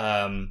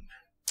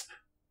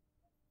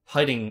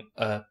hiding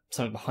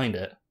something behind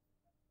it,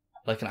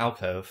 like an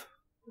alcove.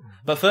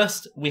 But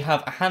first, we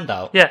have a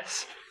handout.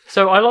 Yes.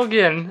 So I log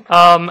in,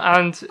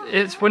 and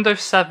it's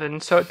Windows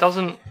 7, so it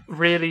doesn't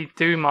really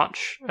do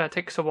much. It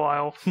takes a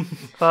while.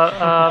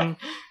 But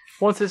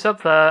once it's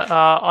up there,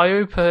 I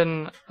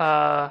open...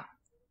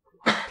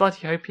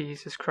 bloody hope he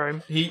uses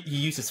Chrome. He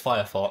uses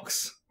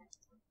Firefox.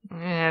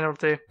 Yeah, it'll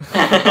do.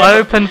 I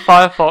open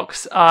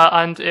Firefox,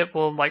 and it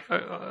will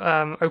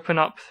open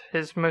up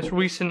his most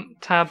recent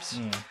tabs.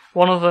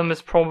 One of them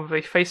is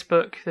probably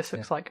Facebook. This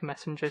looks like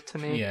Messenger to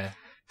me. Yeah.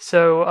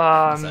 So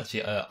It's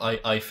actually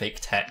I fake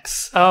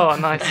text. oh,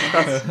 nice.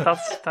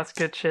 That's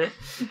good shit.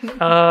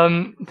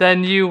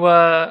 Then you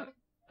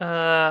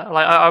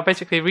I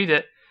basically read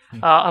it,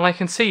 and I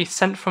can see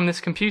sent from this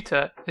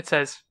computer. It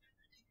says,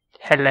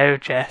 "Hello,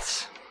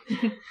 Jess."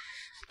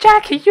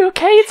 Jack, are you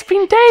okay? It's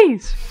been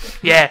days.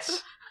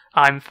 Yes,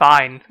 I'm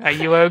fine. Are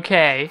you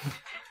okay?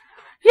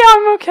 Yeah,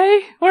 I'm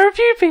okay. Where have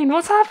you been?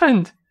 What's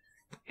happened?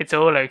 It's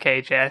all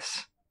okay,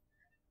 Jess.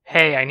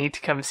 Hey, I need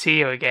to come see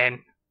you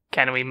again.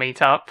 Can we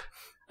meet up?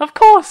 Of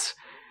course!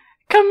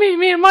 Come meet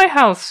me at my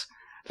house!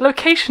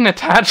 location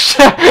attached.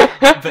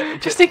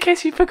 But- Just in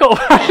case you forgot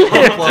where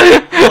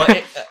I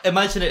live.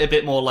 Imagine it a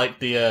bit more like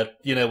the,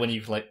 when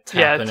you like tap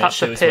Yeah, and tap it the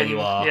shows pin, where you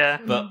are. yeah.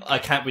 But I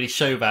can't really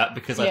show that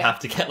because I'd Yeah. have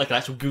to get like an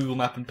actual Google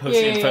map and post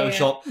it in Yeah.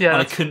 Photoshop, Yeah, and I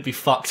that's- couldn't be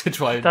fucked to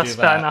try and That's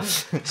do fair that.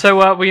 enough.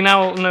 So we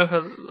now know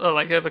her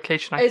her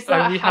location. Is I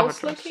that already a have house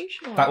address.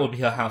 location? Or... That would be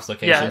her house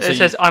location. Yeah, so it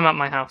says I'm at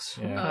my house.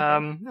 Yeah.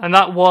 And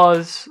that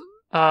was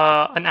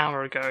an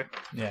hour ago.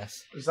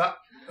 Yes. Is that?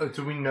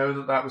 Do we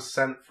know that was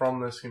sent from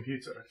this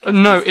computer?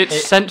 No,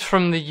 it's sent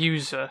from the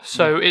user,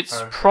 so it's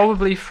Okay.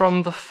 probably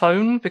from the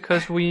phone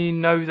because we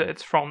know that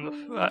it's from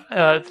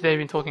the. They've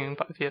been talking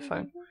about via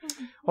phone,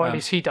 or at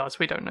least he does.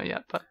 We don't know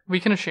yet, but we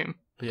can assume.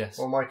 But yes.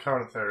 Well, my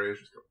current theory is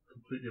just got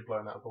completely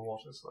blown out of the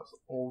water, so that's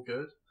all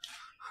good.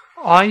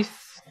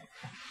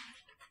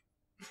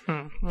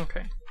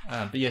 Okay.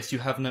 But yes, you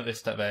have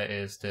noticed that there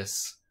is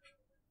this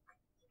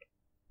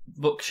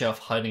bookshelf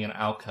hiding an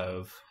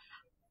alcove.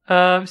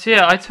 So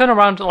yeah, I turn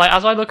around like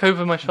as I look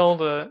over my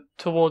shoulder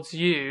towards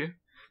you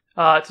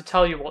to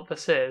tell you what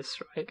this is,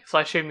 right? Because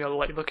I assume you're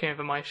like looking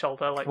over my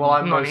shoulder, like Well,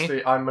 I'm money.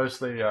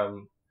 mostly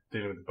dealing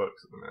with the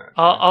books at the minute.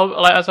 I'll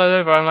like as I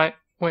look over, I'm like,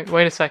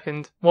 wait a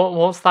second,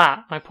 what's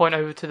that? I point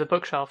over to the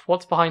bookshelf.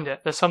 What's behind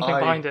it? There's something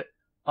behind it.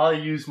 I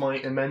use my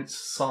immense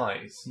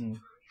size. No,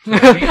 I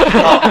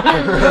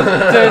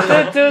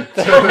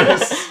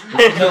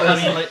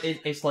Okay, mean like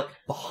it's like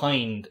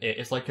behind it.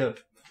 It's like a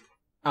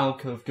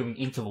alcove going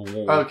into the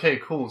wall.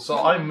 cool. So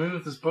I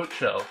move this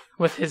bookshelf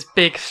With his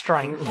big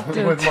strength.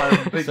 with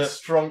my big, So,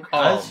 strong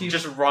as arm. you-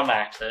 Just run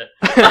at it.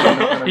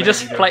 He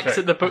just flexes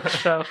at the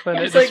bookshelf and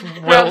It's it like just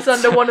grabs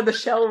wilts. under one of the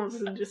shelves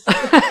and just.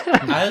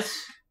 As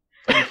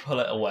you pull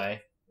it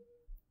away,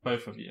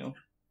 both of you.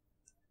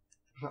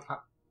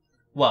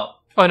 Well,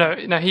 Oh no,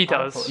 he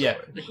does. yeah.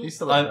 He's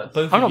still like that.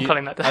 Both I'm of not you,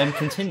 pulling that down. I'm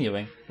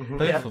continuing. Mhm.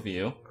 Both Yeah. of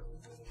you.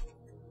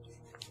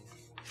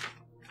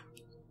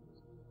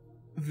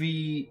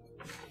 The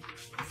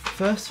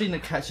first thing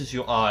that catches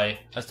your eye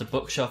as the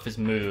bookshelf is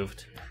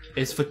moved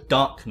is the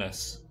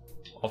darkness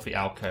of the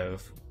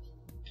alcove.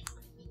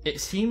 It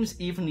seems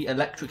even the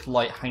electric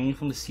light hanging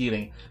from the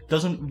ceiling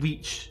doesn't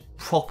reach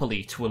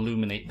properly to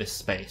illuminate this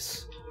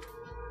space.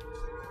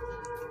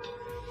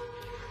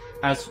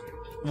 As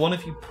one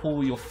of you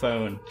pull your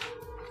phone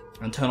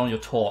and turn on your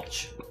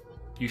torch,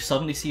 you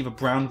suddenly see the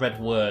brown-red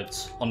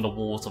words on the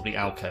walls of the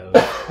alcove.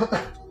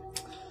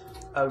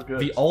 Oh, good.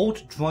 The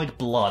old dried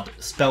blood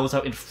spells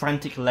out in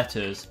frantic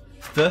letters,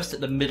 first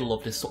at the middle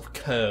of this sort of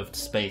curved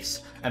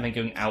space, and then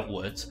going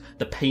outwards.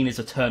 The pain is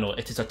eternal,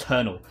 it is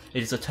eternal,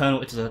 it is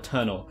eternal, it is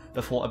eternal,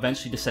 before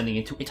eventually descending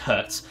into it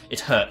hurts,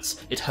 it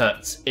hurts, it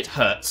hurts, it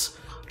hurts,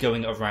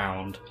 going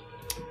around.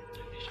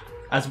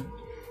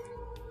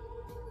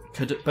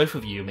 Could both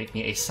of you make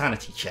me a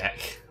sanity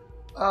check?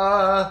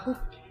 How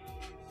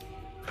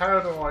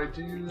do I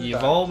do You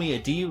that? roll me a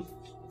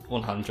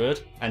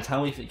D100 and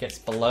tell me if it gets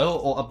below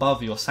or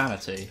above your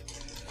sanity.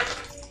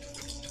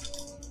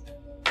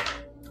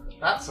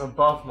 That's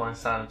above my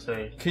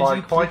sanity Could by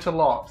you quite a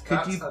lot. could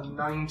That's you- a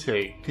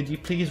 90. Could you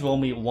please roll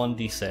me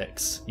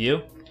 1d6?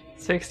 You?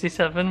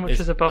 67, which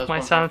Is- is above that's my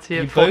one- sanity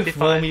You of both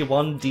roll 45. me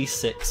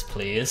 1d6,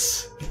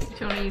 please. Do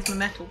you want to use my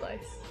metal dice?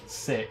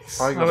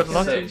 6. I I got would a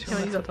love to six. use Can I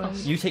your use a metal plus?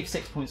 dice. You take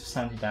 6 points of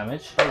sanity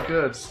damage. Oh,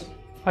 good.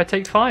 I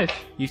take 5.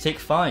 You take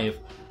 5.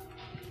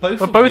 Both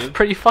We're of both you,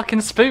 pretty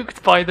fucking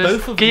spooked by this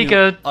both of you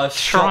Giga are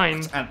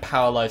shrine. shocked and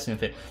paralysed in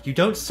fear. You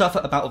don't suffer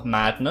a bout of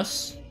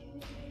madness,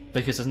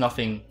 because there's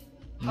nothing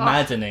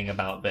maddening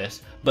about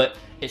this, but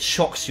it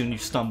shocks you and you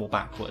stumble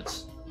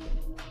backwards.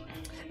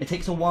 It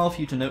takes a while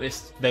for you to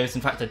notice there is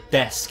in fact a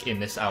desk in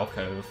this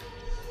alcove.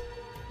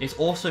 It's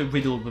also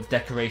riddled with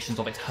decorations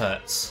of it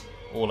hurts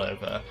all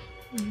over.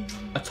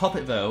 Atop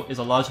it, though, is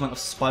a large amount of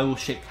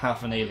spiral-shaped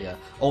paraphernalia,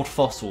 old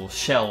fossils,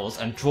 shells,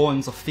 and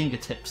drawings of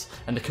fingertips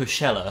and the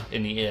Coachella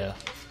in the ear.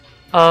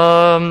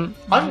 I'm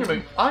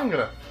gonna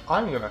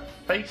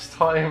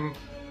FaceTime.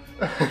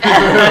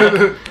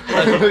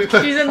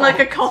 She's in like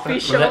a coffee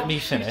shop. Let me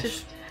She's finish.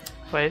 just-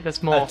 Wait,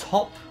 there's more.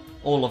 Atop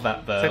all of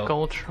that, The though,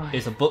 gold shrine.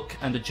 is a book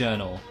and a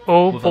journal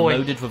Oh with boy. a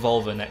loaded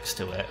revolver next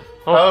to it.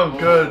 Oh,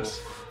 good.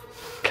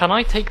 Can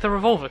I take the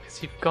revolver?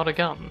 Because you've got a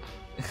gun.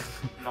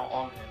 Not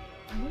on him.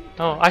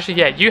 Oh, actually,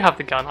 yeah, you have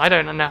the gun. I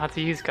don't know how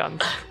to use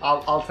guns.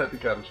 I'll take the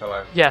gun, shall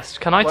I? Yes,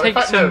 can I Well, in take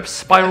fact, some no.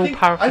 spiral I think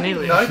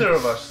paraphernalia? neither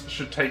of us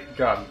should take the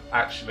gun,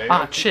 actually.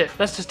 Ah, shit.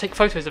 Let's just take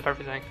photos of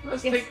everything.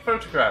 Let's Yes. take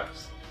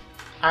photographs.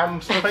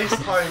 And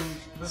FaceTime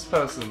this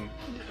person,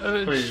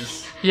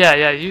 please.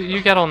 Yeah,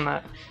 you get on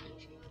that.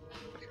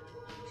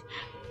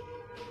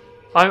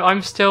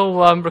 I'm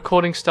still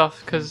recording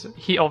stuff because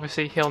he'll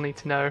need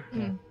to know.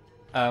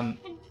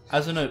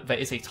 As a note, there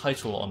is a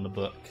title on the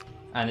book,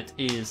 and it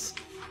is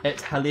Et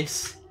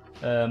Halis.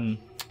 Spell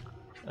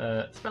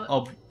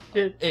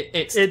it.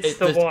 It's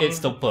the one. It's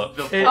the book.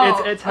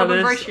 It's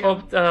Hellas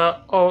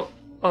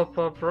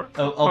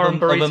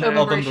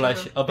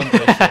Obumbratium.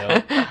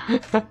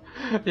 Obumbratium.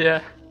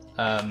 Yeah.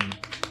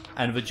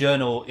 And the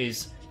journal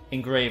is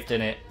engraved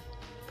in it.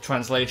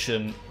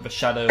 Translation: The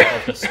Shadow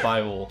of the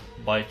Spiral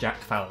by Jack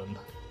Fallon.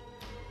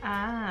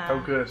 Ah. Oh,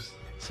 good.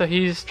 So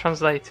he's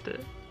translated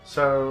it.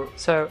 So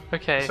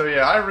Okay.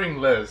 yeah, I ring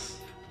Liz.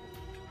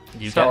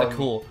 You So- get the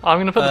call. I'm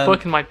gonna put the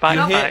book in my You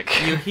backpack.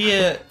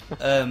 hear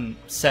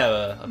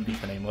Sarah, I believe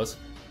her name was,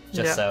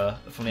 just Yeah. Sarah,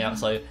 from the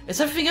outside.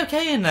 Is everything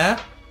okay in there?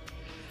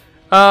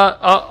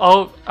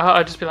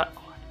 I'll just be like,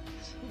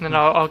 and then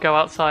I'll go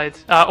outside.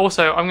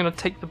 Also, I'm gonna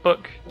take the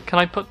book.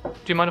 Do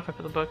you mind if I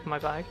put the book in my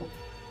bag?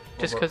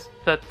 Just because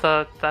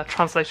the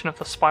translation of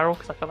the spiral,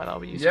 because I feel like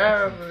that'll be useful.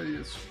 Yeah,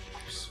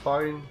 it's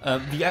fine.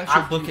 The actual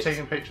After book. you've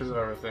taken pictures of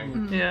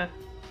everything. Yeah.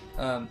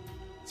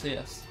 So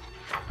yes.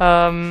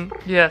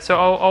 Yeah. So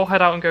I'll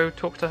head out and go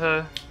talk to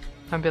her,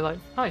 and be like,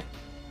 "Hi."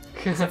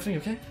 Is everything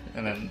okay?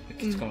 And then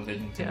the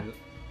conversation continues.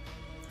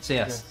 So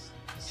yes.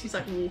 She's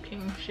like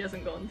walking. She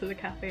hasn't gotten to the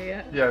cafe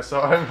yet. Yeah,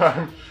 so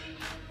I'm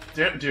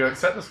do you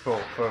accept this call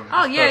from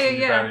Oh, this yeah, person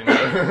you yeah. barely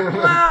know?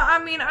 Well,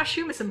 I mean, I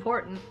assume it's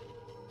important.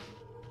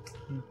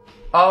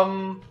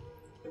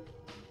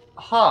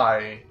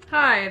 Hi.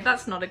 Hi,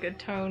 that's not a good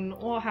tone.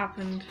 What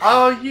happened?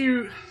 Oh,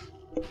 you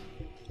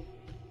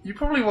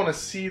probably want to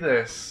see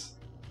this.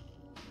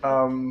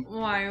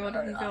 Why? What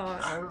have you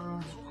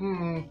got?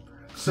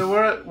 So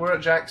we're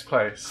at Jack's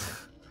place,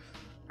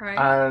 Right.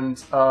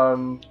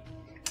 and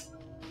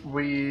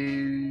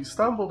we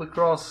stumbled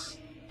across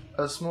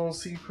a small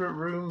secret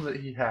room that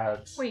he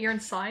had. Wait, you're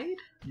inside?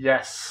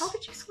 Yes. How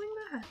did you swing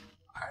that?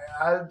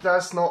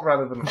 That's not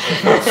relevant.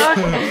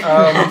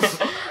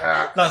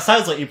 That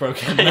sounds like you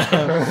broke in.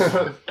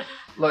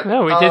 Look,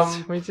 No,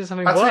 we did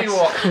something I'll worse. tell you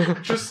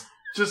what.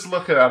 Just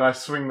look at it, and I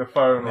swing the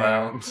phone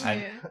around.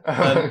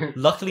 And,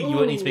 luckily, you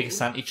won't need to make a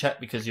sanity check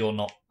because you're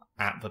not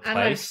at the And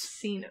I've place.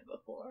 seen it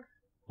before.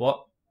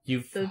 What?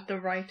 The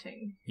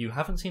writing. You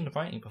haven't seen the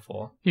writing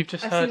before. You've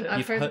just I've heard seen- it.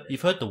 I've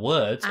You've heard the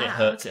words. It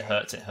hurts. okay. It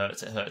hurts. It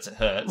hurts. It hurts. It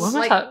hurts. It hurts. When was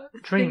Like, that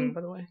dream, thing-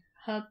 by the way?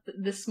 Heard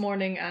this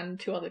morning and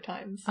 2 other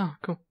times. Oh,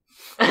 cool.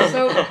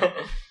 So,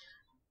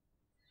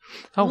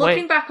 Oh,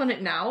 looking wait. back on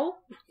it now,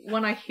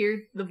 when I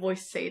hear the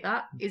voice say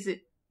that, is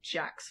it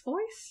Jack's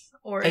voice?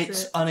 Or is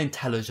It's it...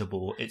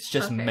 unintelligible. It's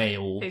just Okay.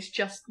 male. It's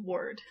just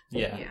word.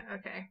 Yeah. Yeah,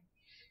 okay.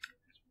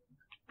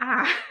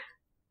 Ah.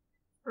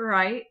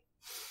 Right.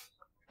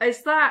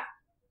 Is that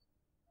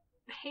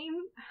him?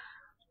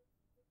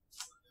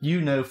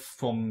 You know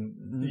from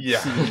Yeah.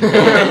 seeing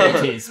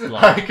it is I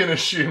blood. can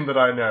assume that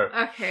I know.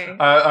 Okay.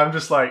 I'm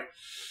just like,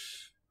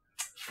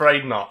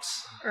 afraid not.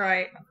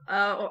 Right.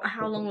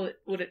 How long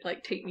would it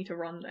like take me to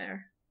run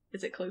there?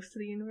 Is it close to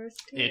the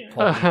university? It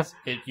or- probably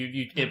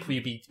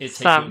it takes you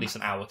Sam, at least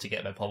an hour to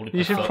get there. Probably. You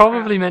by should foot.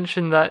 probably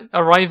mention that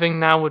arriving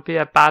now would be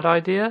a bad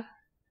idea.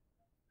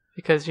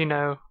 Because,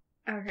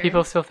 Okay.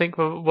 people still think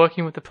we're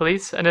working with the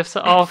police, and if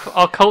our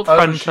cult Oh,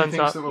 friend she turns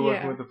thinks up... that we're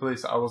working Yeah. with the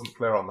police. I wasn't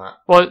clear on that.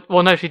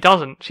 Well, no, she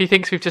doesn't. She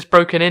thinks we've just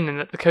broken in and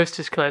that the coast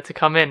is clear to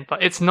come in,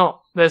 but it's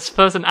not. There's a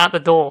person at the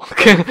door. All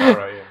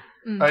right, yeah.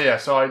 Mm. Oh, yeah,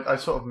 so I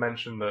sort of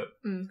mentioned that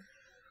Mm.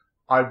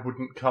 I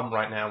wouldn't come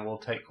right now. We'll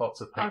take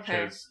lots of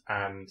pictures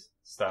and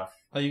stuff.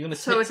 Are you going to?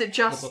 So is it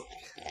just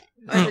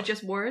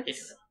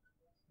words?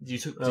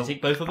 Did you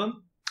take both of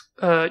them?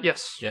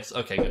 Yes. Yes.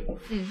 Okay. Good.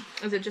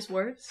 Is it just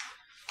words?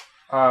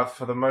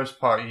 For the most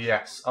part,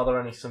 yes. Are there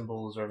any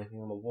symbols or anything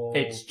on the wall?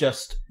 It's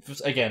just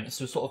again.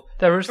 So sort of.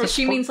 There is Or the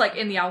she means like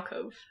in the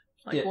alcove.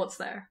 Like Yeah. what's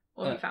there?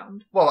 What have you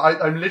found? Well,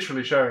 I'm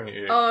literally showing it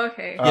you. Oh,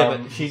 okay. Yeah,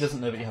 but she doesn't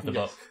know that you have the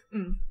yes.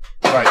 book.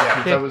 Right,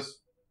 yeah. There was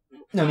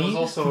me?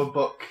 also a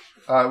book.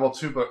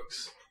 2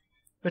 books.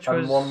 which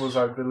And was... one was,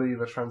 I believe,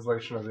 a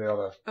translation of the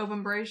other.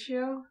 Open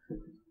Bratio?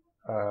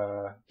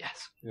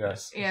 Yes.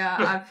 Yes. Yeah,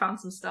 I've found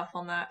some stuff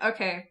on that.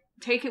 Okay.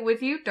 Take it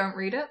with you, don't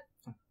read it.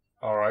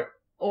 Alright.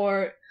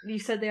 Or you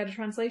said they had a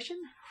translation?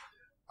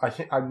 I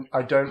think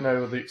I don't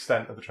know the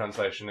extent of the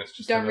translation. It's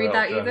just Don't in read a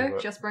that journal either,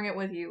 book. just bring it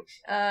with you.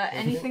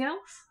 Anything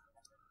else?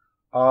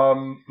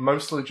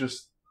 Mostly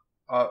just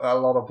a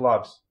lot of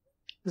blood.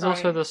 There's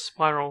also Right. the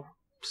spiral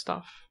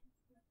stuff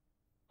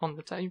on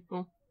the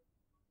table.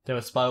 There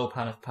was spiral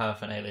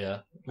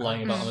paraphernalia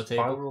lying about on the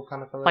table. Spiral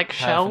paraphernalia? Like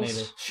Paraphernalia.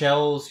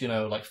 shells? Shells,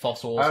 like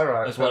fossils, Oh,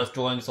 right, as well okay. as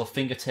drawings of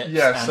fingertips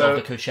Yeah, and so-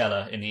 of the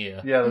Coachella in the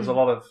ear. Yeah, there's a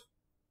lot of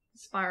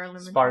Spiral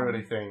imagery.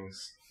 spirally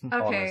things on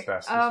Okay, his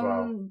desk as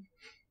well.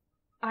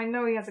 I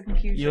know he has a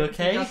computer. You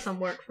okay? He does some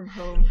work from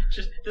home.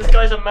 Just this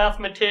guy's a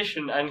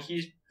mathematician and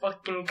he's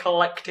fucking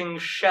collecting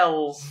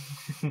shells,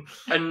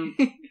 and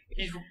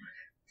he's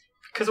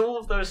because all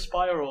of those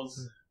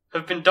spirals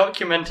have been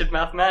documented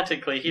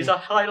mathematically. He's a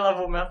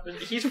high-level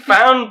mathematician.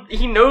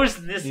 He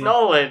knows this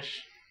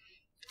knowledge.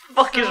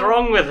 Fuck is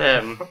wrong with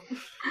him?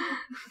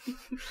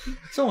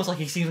 It's almost like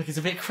he seems like he's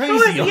a bit crazy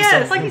Oh, or yeah,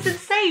 something. it's like he's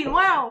insane.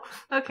 Wow.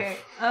 Okay.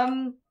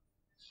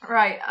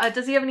 Right.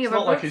 Does he have any It's other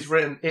not like books? he's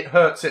written, it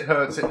hurts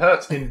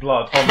in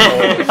blood on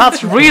the wall.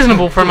 That's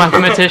reasonable for a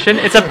mathematician.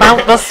 It's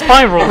about the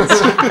spirals.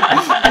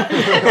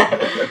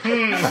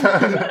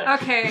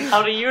 Okay.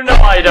 How do you know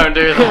I don't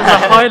do As a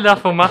that?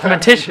 high-level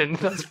mathematician,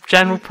 that's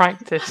general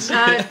practice.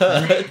 It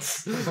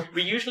hurts.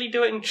 We usually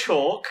do it in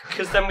chalk,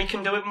 because then we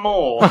can do it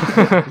more.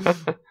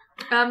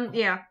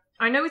 Yeah.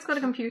 I know he's got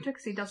a computer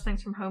because he does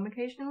things from home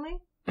occasionally.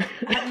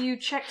 Have you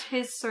checked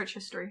his search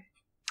history?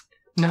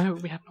 No,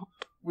 we have not.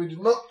 We did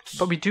not.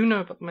 But we do know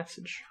about the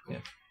message.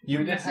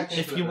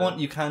 If you want,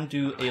 you can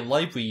do a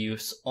library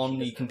use on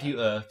the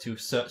computer to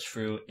search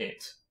through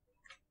it.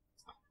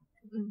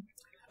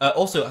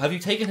 Also, have you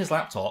taken his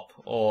laptop?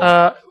 Or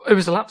It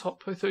was a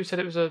laptop. I thought you said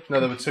it was a... No,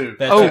 there were two.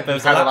 there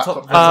was a Had a laptop.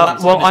 laptop. there's a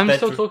laptop well, in his I'm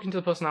still bedroom. talking to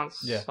the person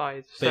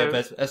outside. So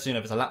So as you know,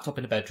 there's a laptop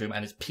in the bedroom,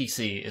 and his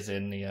PC is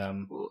in the.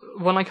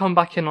 when I come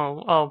back in,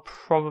 I'll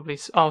probably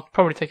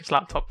take his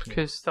laptop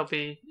because there'll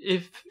be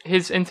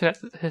his internet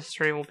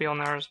history will be on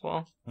there as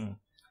well.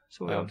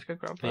 So we'll have to go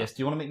grab that. Yes.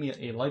 Do you want to make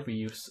me a library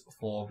use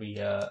for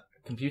the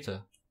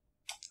computer?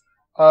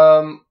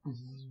 I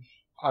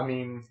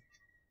mean,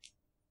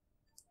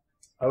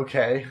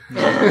 okay.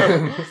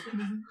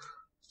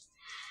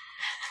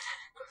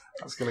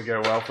 That's going to go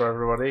well for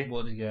everybody.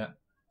 What did you get?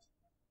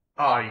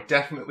 I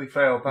definitely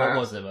failed that. What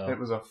was it, though? It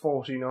was a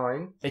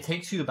 49. It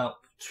takes you about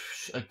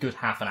a good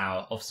half an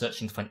hour of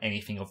searching to find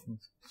anything of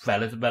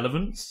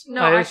relevance.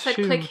 No, I I said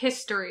assume- click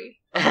history.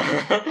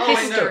 Oh, wait,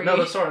 History.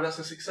 no, sorry, that's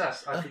a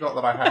success. I forgot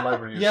that I had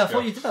library use. Yeah, I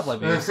thought you did have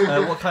library use.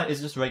 What kind? Is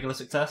it just regular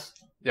success?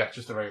 Yeah,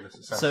 just a regular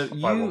success. So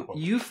by 1 point.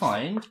 you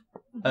find,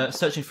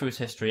 searching through his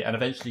history and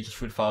eventually just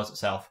through the files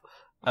itself,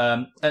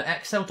 an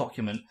Excel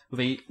document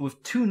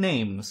with two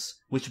names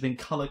which have been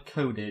color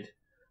coded.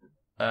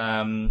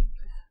 They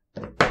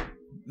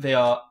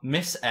are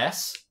Miss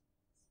S,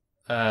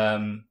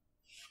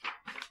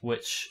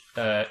 which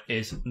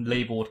is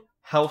labelled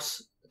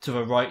House to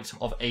the right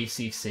of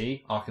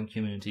ACC, Arkham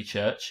Community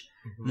Church,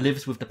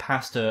 lives with the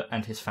pastor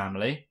and his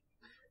family.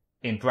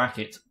 In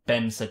brackets,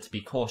 Ben said to be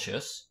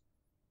cautious.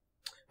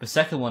 The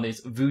second one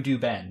is Voodoo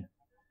Ben.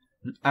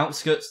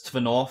 Outskirts to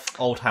the north,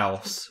 old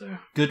house.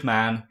 Good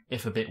man,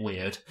 if a bit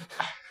weird.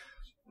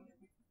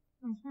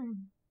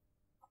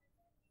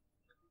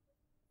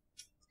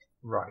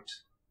 Right.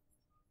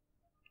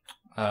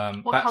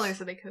 What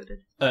colours are they coded?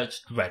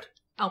 Just red.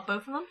 Oh,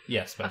 both of them?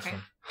 Yes, both of Okay.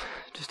 them.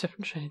 Just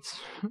different shades.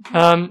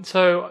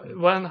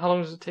 So how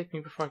long does it take me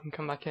before I can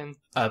come back in?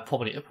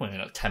 Probably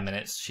like 10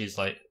 minutes. She's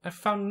like, "Have you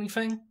found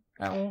anything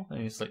at all?"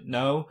 And he's like,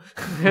 "No."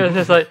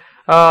 It's like,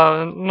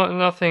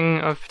 nothing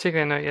of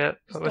particular note yet,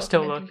 but we're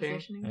still Documenting looking.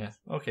 positioning. Yeah.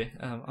 Okay.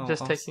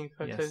 Just taking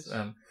photos.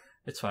 Yes.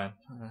 It's fine.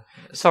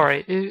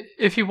 Sorry,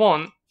 if you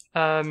want,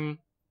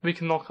 we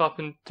can lock up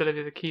and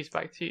deliver the keys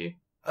back to you.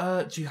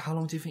 How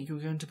long do you think you're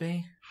going to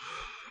be?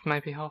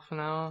 Maybe half an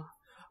hour.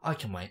 I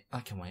can wait.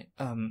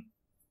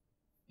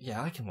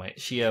 Yeah, I can wait.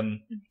 She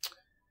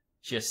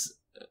just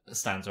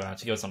stands around.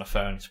 She goes on her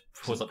phone, she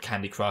pulls up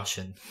Candy Crush,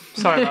 and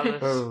Sorry about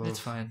this. Oh. it's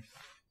fine.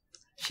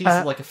 She's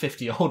like a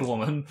 50-year-old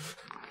woman.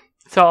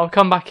 So I'll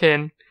come back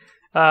in,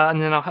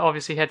 and then I'll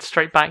obviously head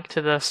straight back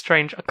to the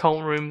strange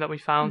occult room that we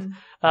found.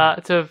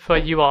 To where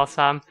you are,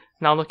 Sam.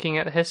 Now looking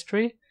at the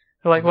history.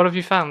 Like, what have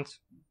you found?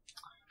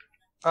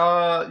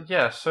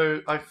 Yeah,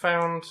 so I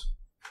found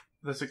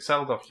this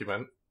Excel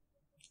document,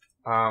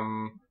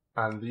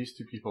 and these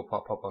two people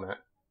pop up on it.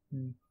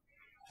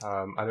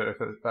 I don't know if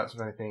that's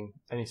of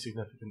any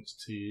significance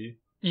to you.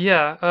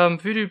 Yeah,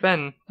 Voodoo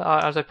Ben,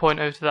 as I point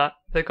over to that,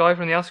 the guy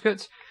from the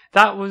outskirts,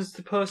 that was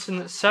the person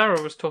that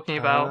Sarah was talking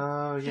about.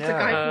 Oh, It's a yeah.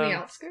 guy from the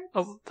outskirts?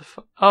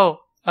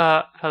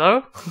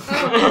 Hello?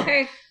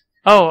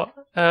 Oh,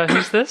 okay.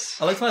 Who's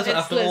this? I like to imagine It's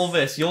after Liz. all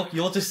this,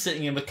 you're just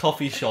sitting in the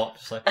coffee shop,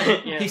 just like,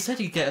 Yeah. he said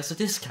he'd get us a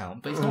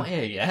discount, but he's not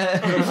here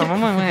yet. I'm on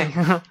my way.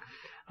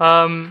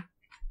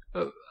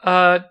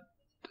 I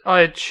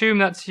assume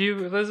that's you,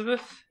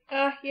 Elizabeth?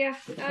 Yeah,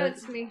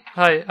 it's me.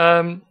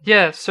 Hi.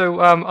 Yeah, so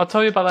I'll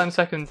tell you about that in a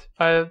second.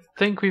 I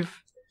think we've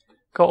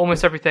got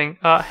almost everything.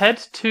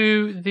 Head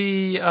to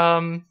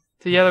the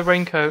yellow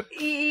raincoat.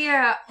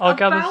 Yeah, I'll about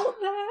gather-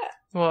 that,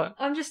 What?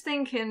 I'm just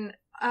thinking,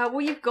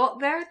 what you've got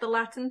there, the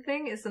Latin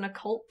thing, is an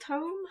occult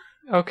tome.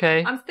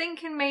 Okay. I'm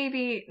thinking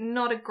maybe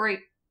not a great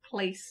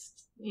place,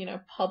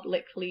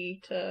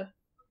 publicly to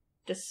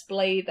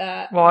display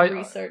that, Well,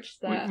 research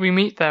that. We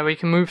meet there. We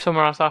can move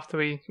somewhere else after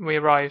we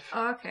arrive.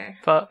 Oh, okay.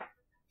 But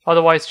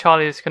otherwise,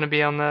 Charlie is going to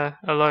be on there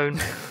alone.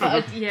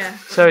 Yeah.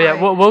 So yeah,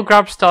 right. we'll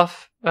grab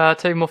stuff,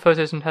 take more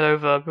photos, and head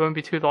over. It won't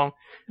be too long.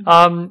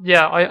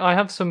 Yeah, I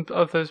have some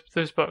of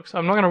those books.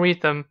 I'm not going to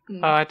read them.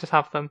 I just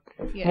have them.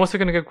 Yeah. I'm also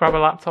going to go grab a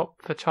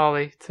laptop for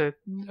Charlie to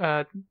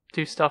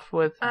do stuff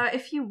with.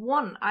 If you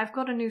want, I've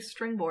got a new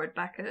string board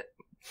back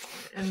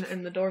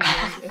in the dorm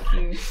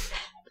room.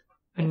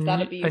 If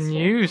that'd be A useful.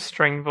 new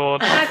string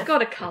board. I've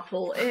got a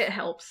couple. It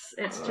helps.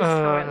 It's just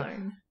how I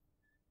learn.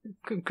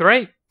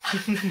 Great.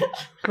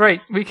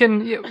 Great. We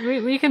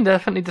can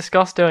definitely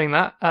discuss doing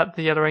that at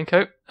the Yellow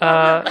Raincoat.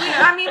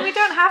 I mean, we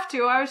don't have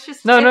to. I was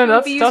just No, it would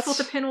that's- be useful that's-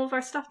 to pin all of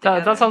our stuff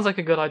together. that sounds like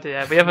a good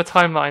idea. We have a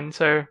timeline,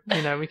 so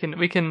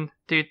we can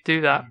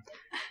do that.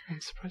 I'm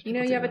surprised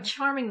people You do have a that.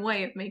 charming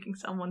way of making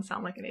someone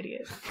sound like an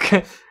idiot.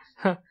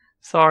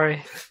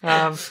 Sorry.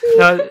 No.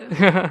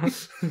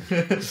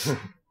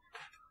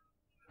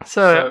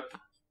 So,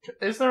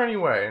 is there any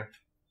way,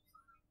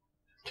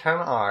 can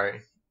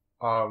I,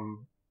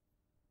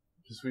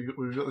 Because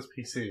we've got this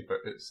PC, but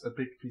it's a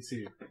big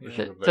PC.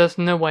 presumably. There's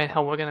no way in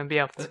hell we're going to be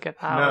able to get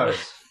out No. of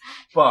this.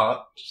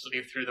 But Just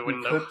leave through the we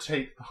window. could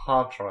take the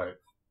hard drive.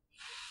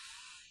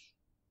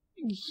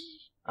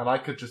 And I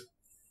could just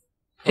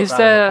put Is that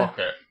there- in the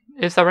pocket.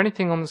 Is there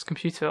anything on this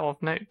computer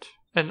of note?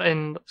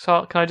 And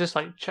so can I just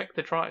like check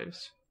the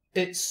drives?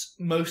 It's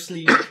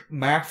mostly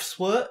maths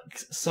work,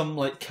 some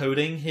like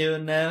coding here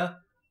and there.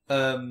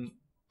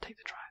 Take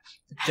the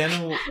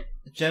drives.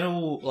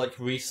 General like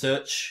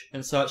research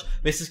and such.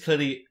 This is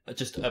clearly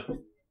just a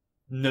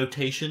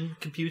notation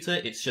computer.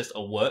 It's just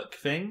a work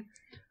thing.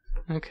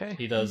 Okay.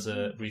 He does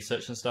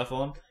research and stuff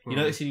on. You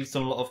notice he's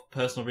done a lot of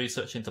personal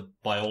research into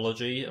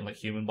biology and like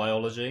human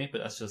biology, but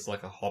that's just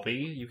like a hobby,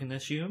 you can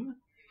assume.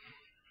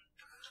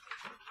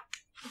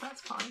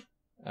 That's fine.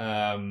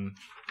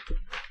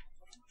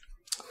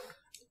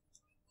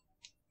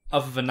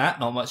 Other than that,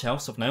 not much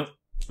else of note,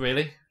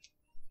 really.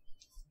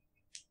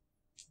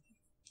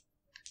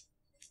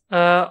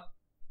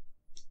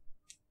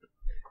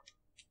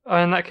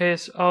 In that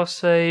case, I'll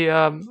say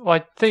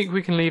I think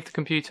we can leave the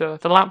computer.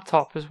 The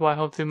laptop is where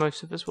he'll do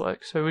most of his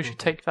work, so we should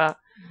take that.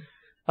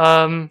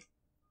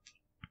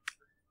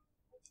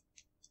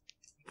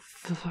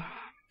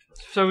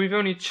 So we've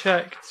only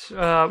checked.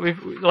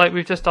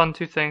 We've just done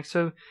two things.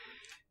 So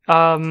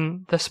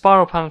the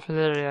spiral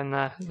paraphernalia in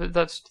there.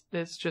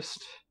 It's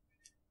just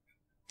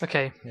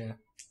okay. Yeah.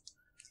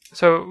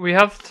 So we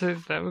have to.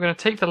 We're going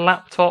to take the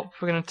laptop.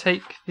 We're going to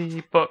take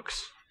the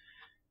books.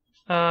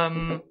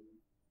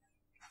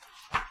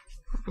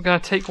 We're going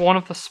to take one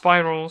of the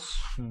spirals.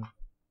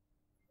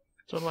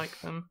 I like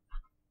them.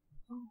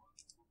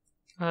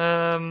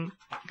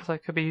 Because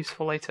that could be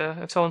useful later.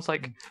 If someone's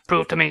like,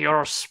 prove to me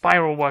you're a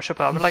spiral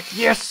worshipper, I'm like,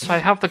 yes, I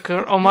have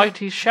the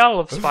almighty shell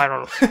of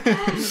spirals.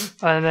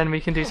 And then we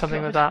can do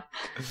something with that.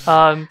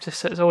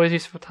 Just it's always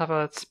useful to have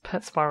a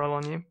pet spiral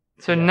on you.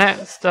 So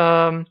next,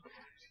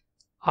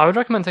 I would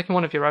recommend taking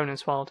one of your own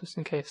as well, just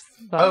in case.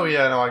 Oh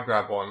yeah, no, I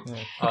grab one.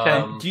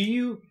 Okay. Do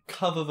you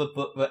cover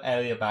the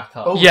area back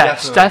up? Oh,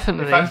 Yes,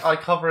 definitely. In fact, I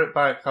cover it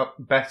back up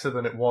better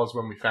than it was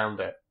when we found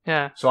it.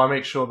 Yeah. So I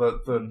make sure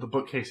that the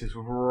bookcase is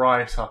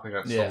right up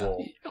against the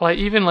wall. Like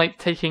even like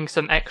taking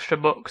some extra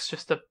books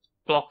just to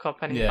block up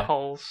any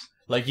holes.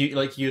 Like you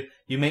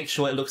make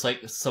sure it looks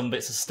like some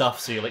bits of stuff,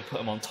 so you like put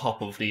them on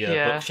top of the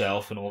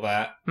bookshelf and all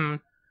that. In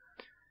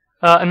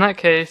that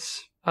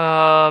case,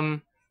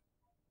 cool.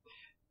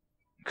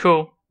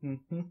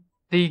 Mm-hmm.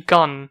 The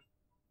gun.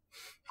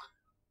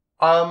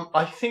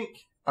 I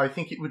think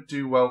it would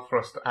do well for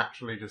us to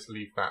actually just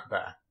leave that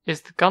there.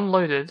 Is the gun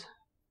loaded?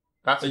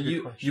 That's a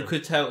good question. You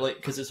could tell, like,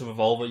 because it's a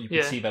revolver, you can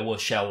Yeah. see there were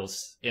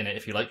shells in it.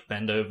 If you like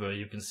bend over,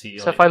 you can see.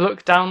 So Like... if I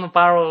look down the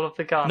barrel of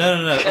the gun.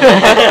 No.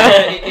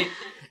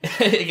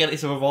 Again,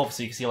 it's a revolver,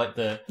 so you can see like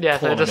the. Yeah,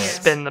 so corner just bits.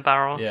 spin the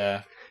barrel.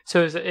 Yeah,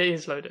 So it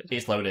is loaded.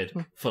 it's loaded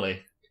fully.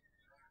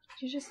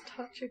 Did you just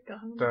touch a gun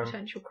on a Don't.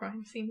 potential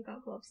crime scene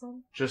without gloves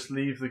on? Just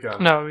leave the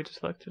gun. No, we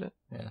just looked at it.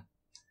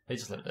 They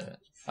just looked at it.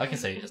 I can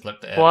say you just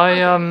looked at it.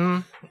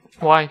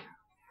 Why?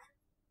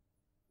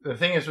 The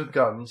thing is with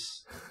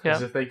guns, Yeah.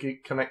 is if they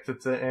get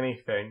connected to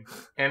anything,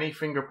 any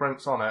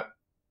fingerprints on it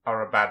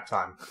are a bad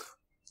time.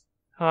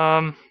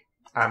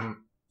 And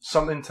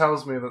something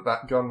tells me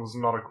that gun was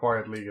not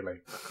acquired legally.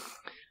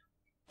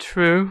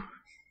 True,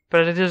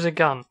 but it is a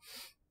gun.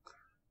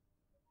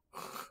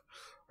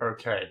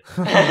 Okay.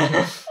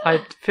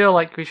 I feel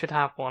like we should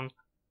have one.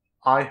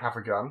 I have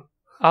a gun.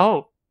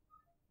 Oh,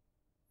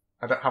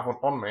 I don't have one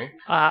on me,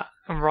 right.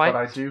 but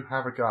I do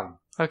have a gun.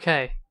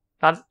 Okay,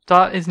 that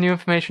is new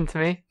information to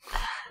me.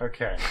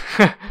 Okay.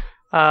 That's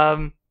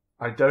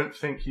I don't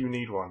think you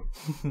need one.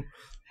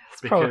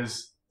 probably-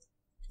 Because,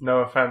 no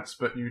offense,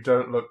 but you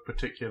don't look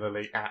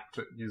particularly apt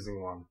at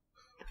using one.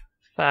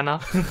 fair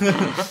enough.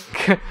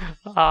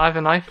 I have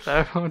a knife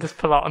though. I'll just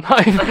pull out a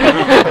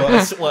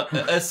knife.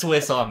 A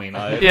Swiss Army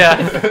knife. Yeah,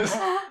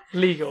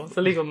 legal. It's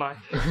a legal knife.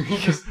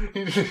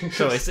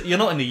 Sorry, so you're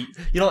not in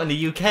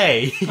the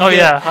UK. Oh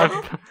yeah,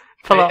 I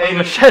pull out a Aiden-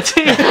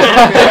 machete.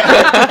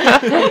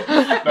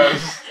 No,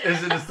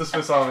 is it just the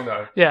Swiss Army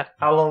knife? Yeah.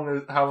 How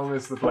long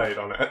is the blade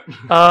on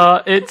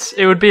it?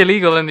 It would be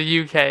illegal in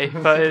the UK,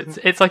 but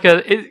it's like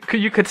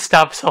you could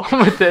stab someone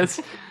with this.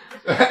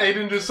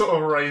 Aiden just sort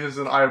of raises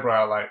an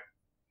eyebrow like,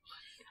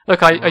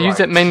 Look, I use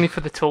it Right. mainly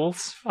for the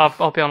tools.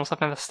 I'll be honest,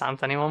 I've never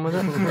stabbed anyone with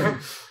it.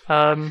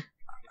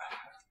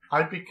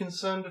 I'd be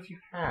concerned if you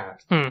had.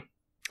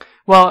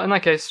 Well, in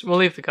that case, we'll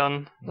leave the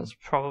gun. That's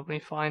probably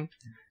fine.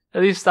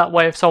 At least that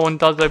way, if someone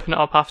does open it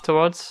up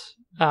afterwards,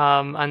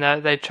 and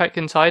they check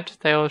inside,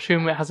 they'll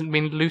assume it hasn't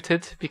been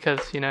looted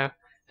because,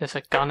 there's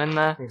a gun in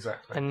there,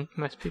 Exactly. and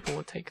most people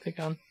would take the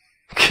gun.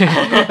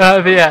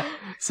 But yeah,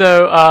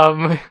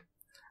 so,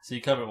 So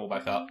you cover it all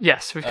back up.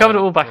 yes, we've covered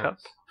it all back yeah. up.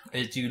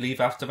 Do you leave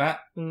after that?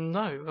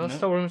 No, there's No?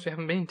 still rooms we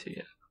haven't been to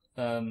yet.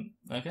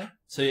 Okay.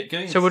 So you're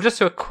going. So we'll just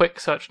do a quick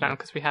search now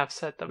because we have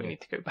said that we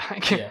need to go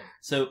back. Yeah.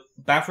 So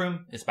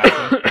bathroom is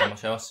bathroom. Not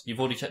much else. You've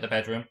already checked the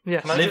bedroom.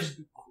 Yes. Can I Live-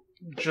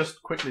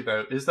 just quickly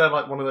though, is there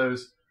like one of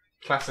those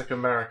classic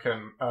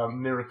American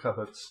mirror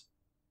cupboards?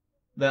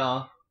 There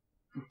are.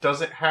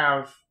 Does it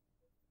have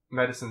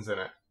medicines in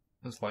it?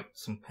 There's like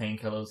some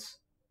painkillers,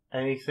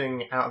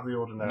 Anything out of the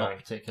ordinary? not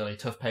particularly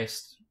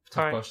toothpaste,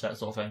 Alright. toothbrush, that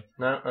sort of thing.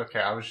 No? Okay,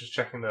 I was just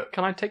checking that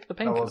Can I take the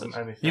there wasn't painkillers?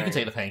 anything. You can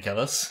take the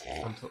painkillers.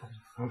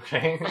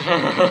 Okay.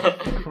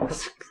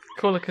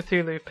 Call of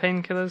Cthulhu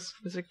painkillers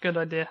is a good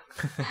idea.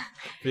 But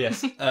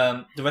yes,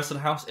 the rest of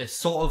the house is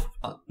sort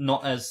of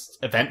not as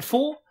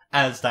eventful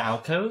as the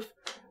alcove.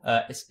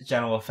 It's a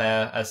general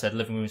affair. As I said,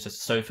 living room is just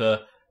a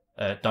sofa,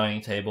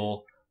 dining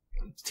table,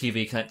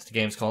 TV connected to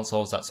games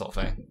consoles, that sort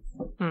of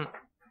thing.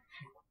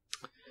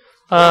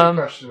 The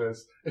question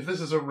is, if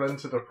this is a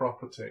rented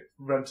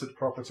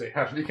property,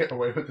 how did you get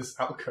away with this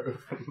alcove?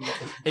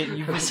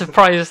 I'm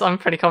surprised. I'm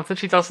pretty confident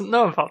she doesn't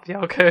know about the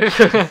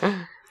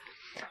alcove.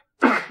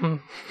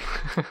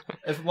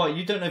 Well,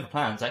 you don't know the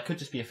plans. That could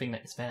just be a thing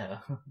that is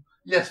there.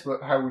 Yes,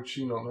 but how would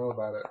she not know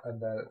about it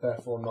and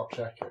therefore not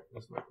check it?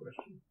 Is my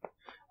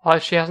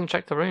question. She hasn't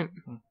checked the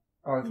room.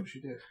 Oh, I thought she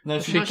did. No,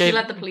 She She gave-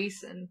 let the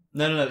police in.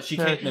 No. She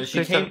No, came. No, she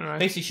please came. don't, right.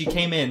 Basically, she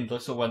came in,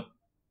 sort of went,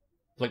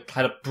 like,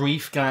 had a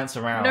brief glance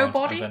around.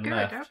 Nobody? and then Good,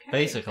 left, okay.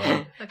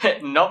 Basically. Okay.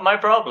 Not my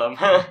problem.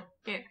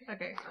 Yeah,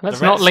 okay. Let's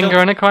The not rent's linger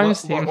still- in a crime well,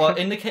 scene. Well,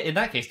 in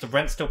that case, the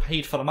rent's still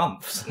paid for the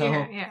month, so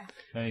Yeah.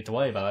 no need to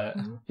worry about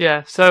it.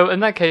 Yeah, so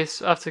in that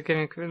case, after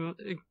giving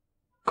a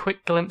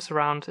quick glimpse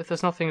around, if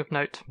there's nothing of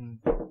note,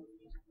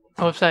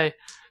 I would say,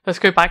 let's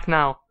go back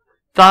now.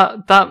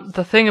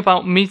 The thing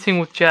about meeting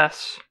with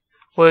Jess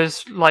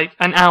was like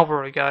an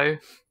hour ago.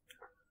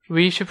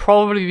 We should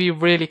probably be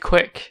really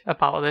quick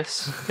about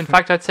this. In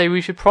fact, I'd say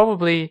we should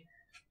probably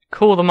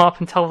call them up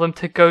and tell them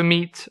to go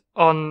meet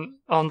on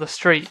the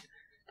street.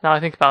 Now I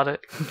think about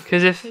it,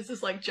 because This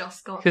is like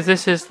just got.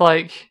 this is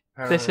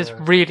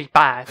really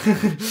bad.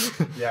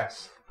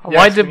 Yes. Why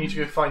Yes, did we need to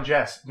go find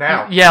Jess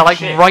now? Yeah, like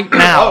Shit. right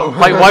now. Oh.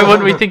 Like, why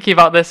weren't we thinking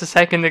about this a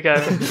second ago?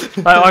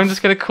 Like, I'm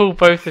just gonna call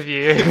both of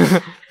you.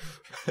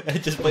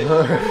 Just wait.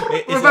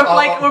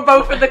 We're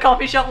both in the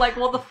coffee shop. Like,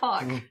 what the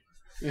fuck?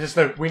 You just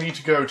know we need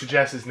to go to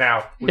Jess's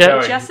now. We're Yeah.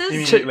 going Jess's?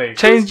 immediately.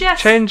 Who's Jess?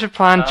 Change of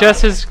plan.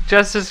 Jess is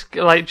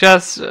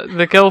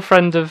the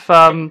girlfriend of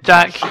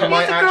Jack. She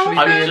might a actually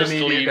girlfriend. be in Just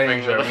immediate leaving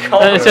danger. with a We call.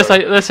 need to It's just go.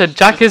 like, listen,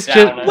 Jack is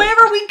Down it. Where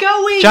are we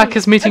going? Jack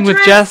is meeting with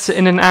Address. Jess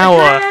in an hour.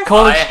 Address.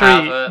 Call the I street.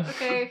 have it.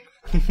 Okay.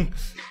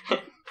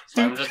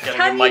 So I'm just getting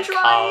Can in my you drive?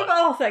 car.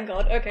 Oh, thank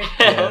God. Okay.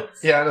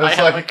 Yeah, and I it's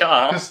have like a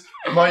car. because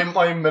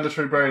my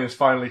military brain has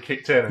finally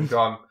kicked in and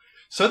gone.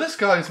 So this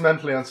guy's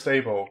mentally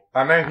unstable,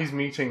 and now he's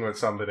meeting with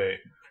somebody.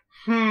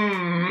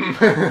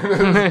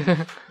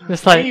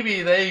 It's like,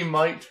 Maybe they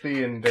might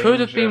be in danger. could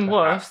have been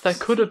worse. There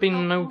perhaps. could have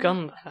been no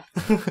gun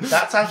there.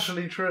 That's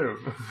actually true.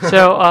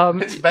 So,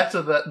 It's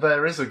better that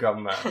there is a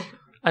gun there.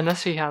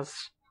 unless he has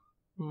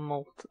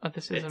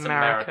this is It's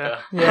America.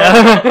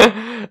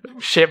 America. Yeah.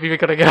 Shit, we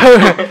gotta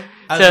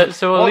go.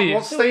 so we'll leave.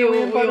 What state are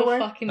we in, by the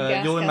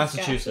way? You're in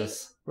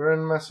Massachusetts. We're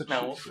in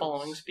Massachusetts. No, we're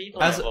following speed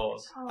As-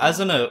 laws. As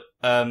a note,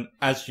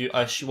 you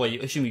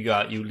assume you go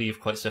out, you leave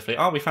quite swiftly.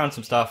 Oh, we found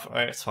some stuff.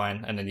 Alright, it's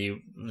fine, and then you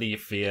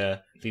leave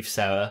leave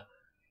Sarah.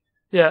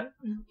 Yeah.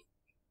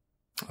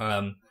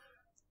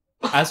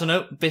 As a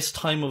note,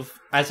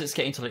 as it's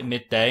getting to like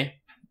midday,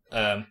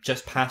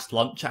 just past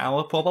lunch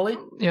hour probably.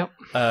 Yep.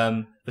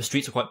 The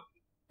streets are quite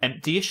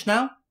empty-ish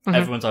now. Mhm.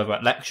 Everyone's either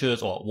at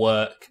lectures or at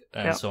work,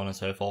 and Yep. so on and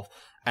so forth.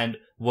 And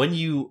when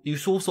you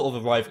sort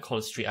of arrive at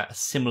College Street at a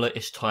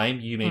similar-ish time,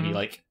 you may be Mhm.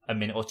 like a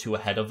minute or two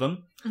ahead of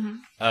them.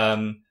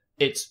 Mhm.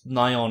 It's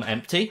nigh on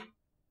empty.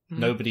 Mhm.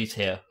 Nobody's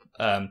here.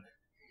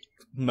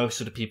 Most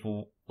of the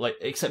people, like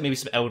except maybe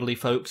some elderly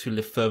folks who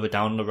live further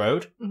down the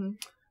road, Mhm.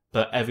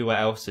 but everywhere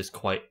else is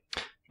quite.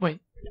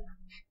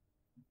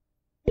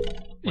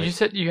 You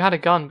said you had a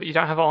gun, but you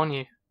don't have it on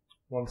you.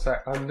 One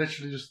sec. I'm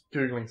literally just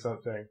googling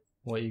something.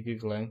 What are you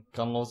googling?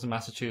 Gun laws in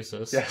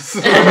Massachusetts. Yes.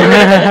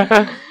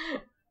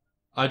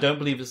 I don't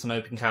believe it's an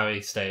open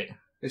carry state.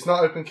 It's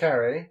not open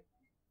carry.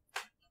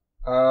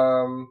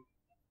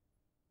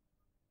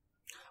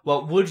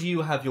 Well, would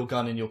you have your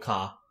gun in your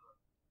car,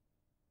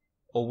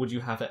 or would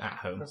you have it at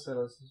home? That's it.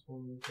 That's this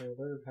one. Hang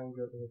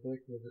up in a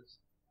vehicle with its.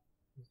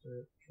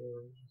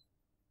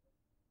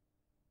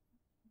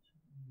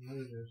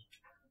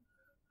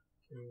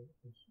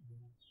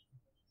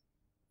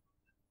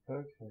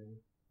 Okay.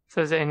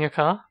 So is it in your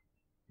car?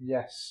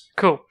 Yes.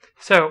 Cool.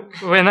 So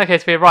in that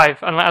case, we arrive,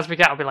 and as we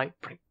get, I'll be like,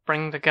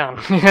 bring the gun.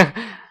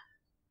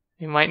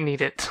 You might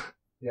need it.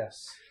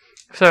 Yes.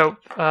 So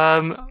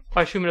I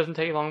assume it doesn't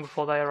take long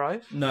before they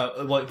arrive.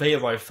 No, well, they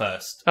arrive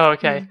first. Oh,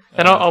 okay.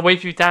 Then I'll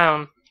wave you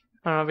down,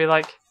 and I'll be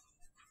like,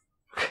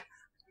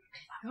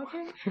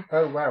 Okay.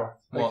 Oh wow!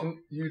 What?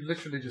 You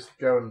literally just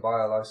go and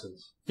buy a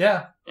license.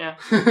 Yeah. Yeah.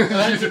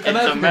 American,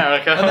 It's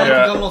America. American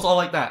Yeah. gun laws are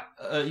like that.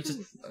 You just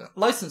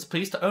license,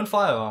 please, to own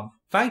firearm.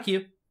 Thank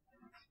you.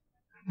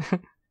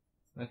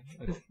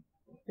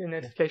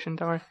 notification,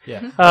 don't worry.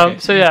 Yeah. Okay.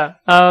 So yeah,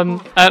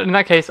 in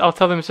that case, I'll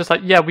tell them it's just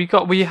like, yeah,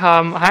 we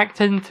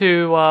hacked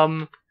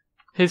into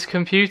his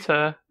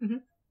computer.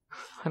 Mhm.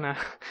 I know.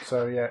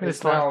 So yeah, It's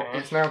it's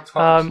now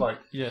touched like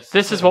Yes.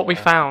 This is what we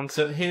found.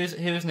 So here's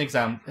an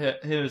example.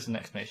 Here's an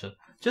explanation.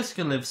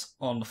 Jessica lives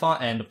on the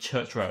far end of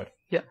Church Road.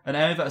 Yeah. An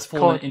area that has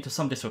fallen into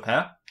some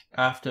disrepair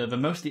after the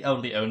mostly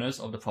elderly owners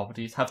of the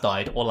properties have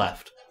died or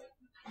left.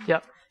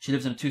 Yep. She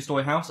lives in a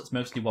 2-story house that's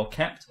mostly well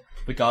kept.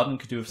 The garden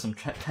could do with some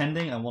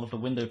tending, and one of the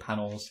window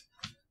panels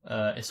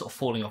is sort of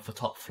falling off the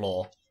top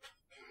floor.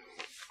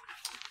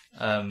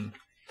 Even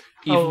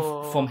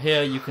from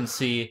here, you can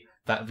see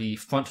that the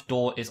front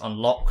door is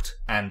unlocked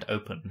and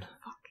open.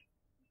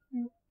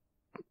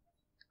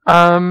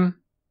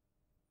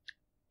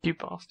 You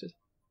bastard.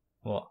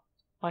 What?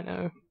 I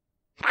know.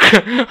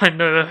 I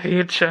know the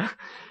future.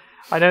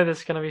 I know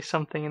there's going to be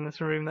something in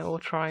this room that will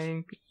try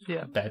and...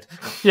 Yeah. Bed.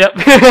 Yep.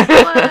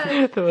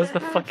 There was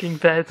the fucking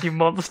bed, you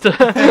monster.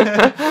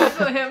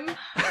 For him.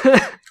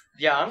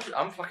 Yeah,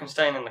 I'm fucking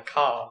staying in the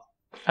car.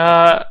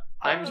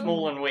 I'm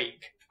small and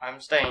weak.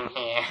 I'm staying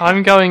here.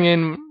 I'm going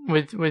in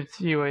with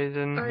you,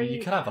 Aiden. You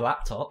could have a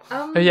laptop.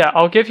 Yeah,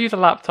 I'll give you the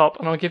laptop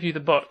and I'll give you the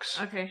books.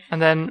 Okay.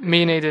 And then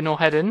me and Aiden will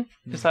head in.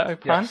 Is that a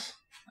plan?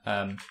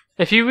 Yes.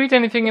 If you read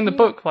anything in the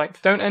book,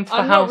 like, don't enter the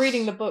I'm house. not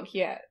reading the book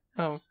yet.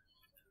 Oh.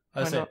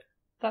 I say, not?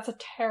 That's a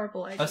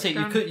terrible idea. I say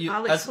you could.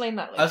 I'll explain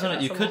that later. As on it,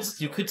 That's you a long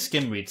could story.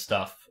 skim read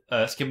stuff.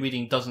 Skim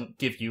reading doesn't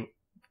give you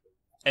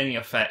any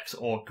effects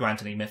or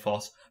grant any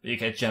mythos, but you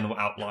get a general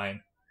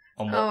outline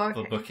on what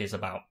the book is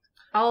about.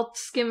 I'll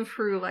skim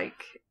through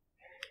like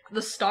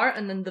the start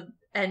and then the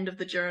end of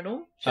the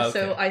journal, just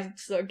so I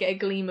sort of get a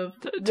gleam of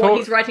what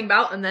he's writing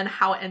about and then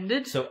how it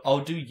ended. So I'll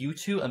do you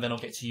two, and then I'll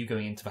get to you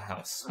going into the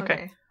house.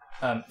 Okay.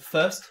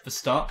 First, the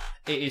start.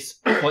 It is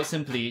quite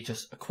simply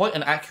just quite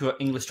an accurate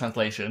English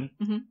translation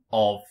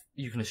of,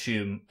 you can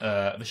assume,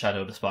 The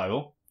Shadow of the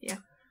Spiral. Yeah.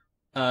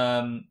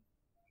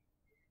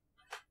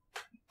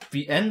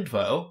 The end,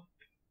 though.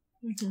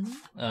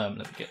 Let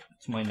me get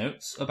to my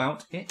notes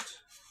about it.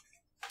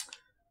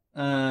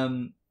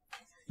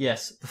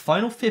 Yes, the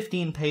final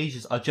 15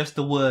 pages are just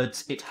the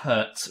words "it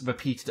hurts"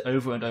 repeated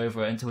over and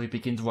over until he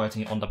begins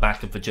writing it on the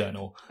back of the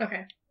journal.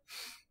 Okay.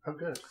 Oh,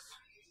 good.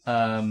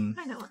 I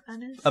know what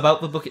that is.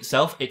 About the book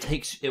itself, it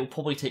will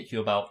probably take you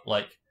about,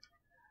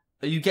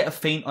 you get a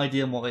faint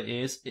idea on what it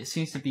is. It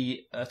seems to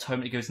be a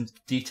tome that goes into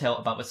detail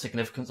about the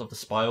significance of the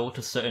spiral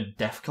to certain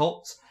death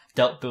cults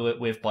dealt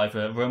with by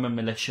the Roman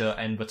militia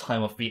and the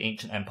time of the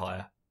ancient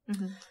empire.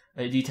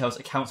 It details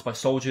accounts by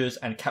soldiers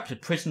and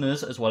captured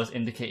prisoners, as well as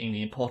indicating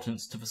the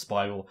importance to the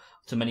spiral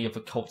to many of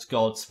the cult's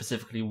gods,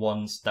 specifically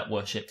ones that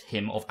worshipped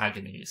Hymn of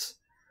Agonies.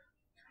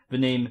 The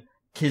name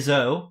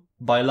Kizo,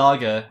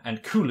 Bailaga,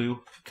 and Kulu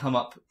come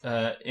up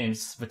in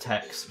the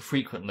text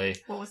frequently.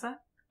 What was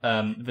that?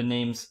 The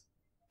names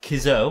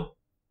Kizo,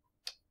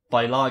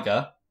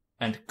 Bailaga,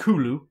 and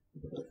Kulu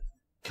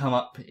come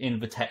up in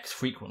the text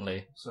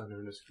frequently. So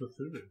known as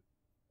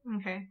Cthulhu.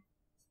 Okay.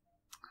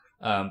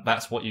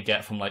 That's what you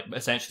get from,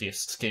 essentially a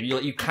skim.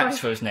 You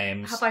catch those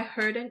names. Have I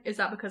heard it? Is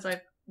that because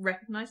I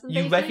recognize them?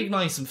 You vaguely?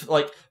 recognize them,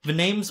 the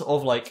names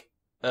of,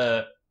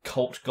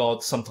 cult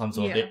gods sometimes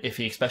are a bit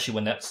iffy, especially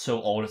when that's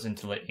so old as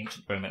into,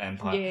 ancient Roman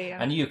Empire. Yeah.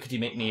 And could you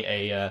make me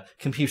a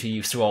computer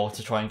use roll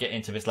to try and get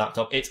into this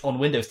laptop? It's on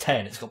Windows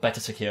 10, it's got better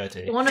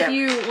security. One of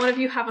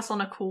you have us on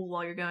a call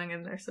while you're going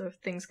in there, so if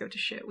things go to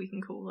shit, we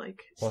can call, What's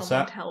someone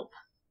that? to help.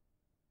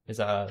 Is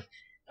that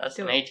That's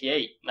Do an it.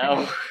 88.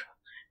 No.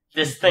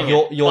 This thing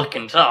You're- is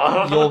fucking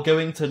tough. You're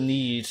going to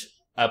need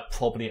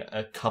probably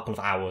a couple of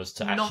hours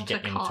to Not actually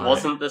get a into car. it.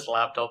 Wasn't this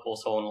laptop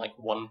also on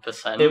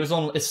 1%? It was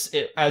on.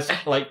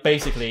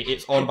 Basically,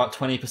 it's on about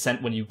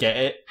 20% when you get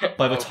it.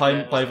 By the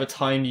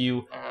time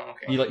you Oh,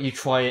 okay. you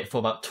try it for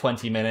about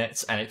 20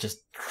 minutes and it just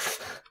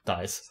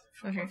dies.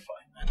 Okay.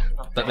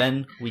 But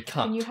then we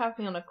cut. Can you have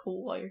me on a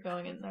call while you're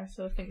going in there,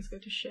 so if things go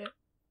to shit?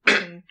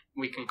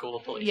 We can call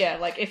the police. Yeah,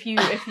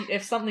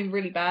 if something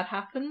really bad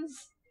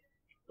happens,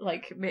 I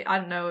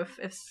don't know,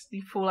 if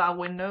you fall out a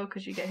window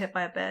because you get hit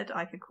by a bed,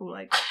 I could call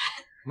an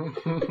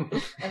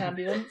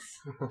ambulance.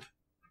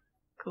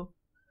 Cool.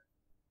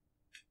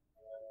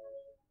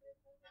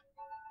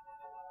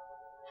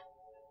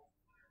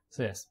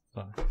 So yes,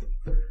 fine.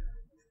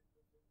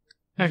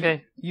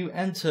 Okay. You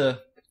enter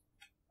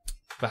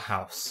the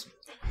house.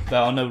 There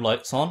are no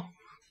lights on.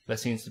 There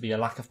seems to be a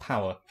lack of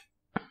power.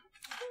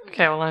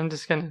 Okay, well, I'm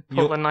just going to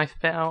pull the knife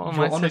bit out on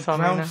You're my on the sit-on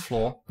ground now.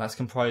 floor. That's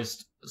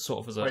comprised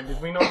sort of as a. Wait,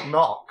 did we not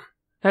knock?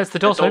 Yes, the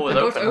door's The door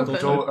open. was The door's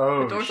open. open.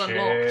 Oh, The door's shit.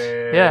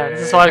 unlocked. Yeah,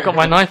 that's why I got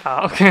my knife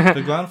out.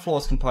 The ground floor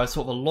is comprised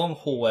sort of a long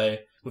hallway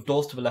with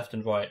doors to the left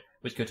and right,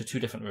 which go to two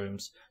different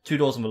rooms. 2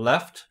 doors on the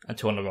left and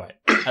 2 on the right.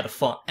 At the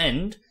far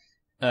end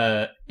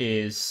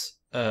is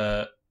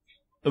a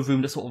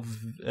room that sort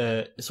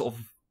of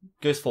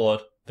goes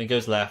forward, then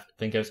goes left,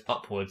 then goes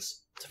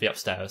upwards to the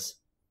upstairs.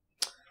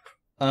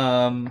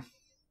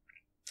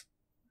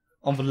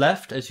 On the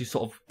left, as you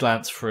sort of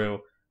glance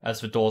through as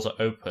the doors are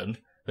open,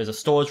 there's a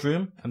storage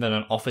room and then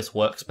an office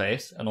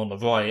workspace, and on the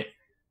right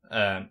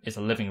is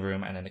a living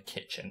room and then a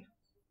kitchen.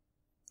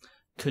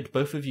 Could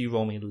both of you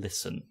roll me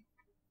listen?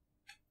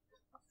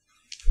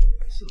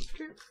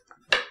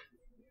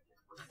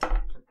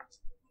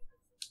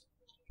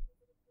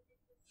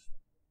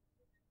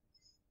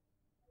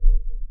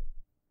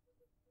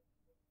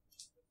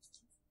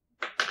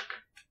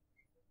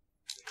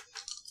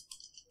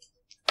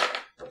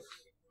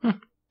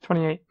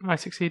 28. I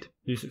succeed.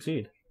 You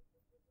succeed.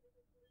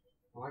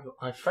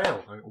 I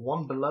failed. I got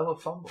one below a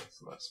fumble,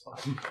 so that's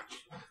fine.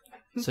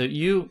 So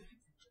you,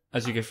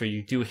 as you go through,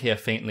 you do hear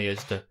faintly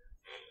as the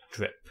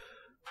drip,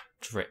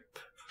 drip,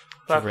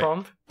 That drip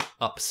from?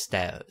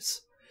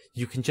 upstairs.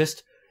 You can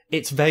just,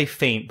 it's very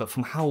faint, but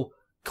from how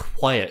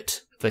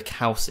quiet the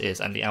house is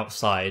and the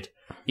outside,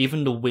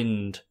 even the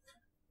wind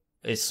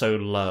is so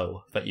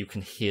low that you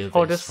can hear this.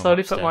 I'll just from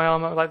slowly upstairs. put my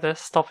arm up like this,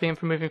 stopping him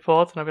from moving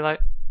forward, and I'll be like,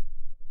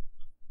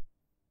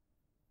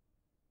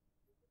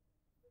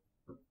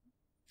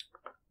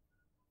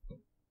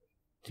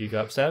 Do you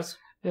go upstairs?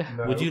 yeah.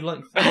 No. Would you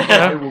like?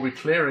 I will be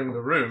clearing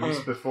the rooms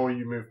before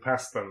you move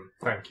past them.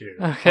 Thank you.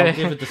 I'll give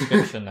a Okay.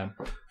 description then.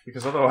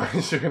 Because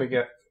otherwise you're going to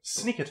get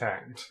sneak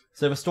attacked.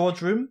 So the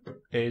storage room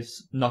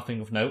is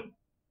nothing of note.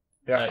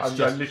 Yeah, It's I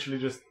just- literally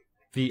just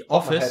The pop my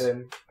office, head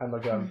in and my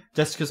gun.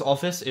 Jessica's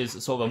office, is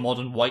sort of a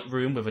modern white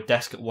room with a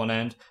desk at one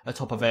end,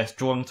 atop of various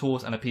drawing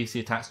tools, and a PC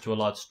attached to a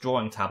large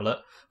drawing tablet.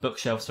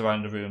 Bookshelves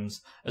surround the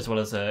rooms, as well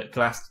as a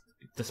glass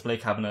display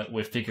cabinet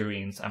with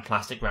figurines and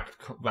plastic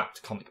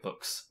wrapped comic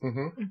books.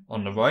 Mm-hmm.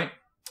 On the right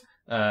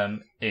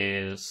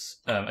is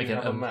Again, again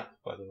have a map,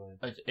 by the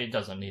way. it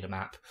doesn't need a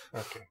map.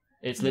 Okay.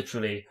 It's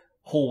literally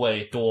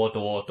hallway, door,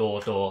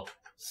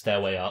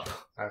 stairway up.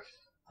 Okay.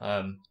 Why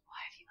are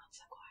you not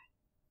so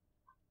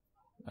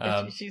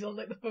quiet? She's on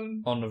like the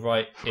phone. On the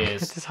right is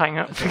Just hang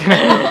up.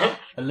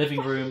 a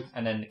living room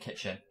and then the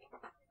kitchen.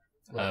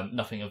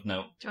 Nothing of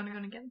note. Do you want to go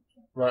in again?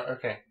 Right,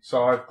 okay.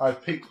 So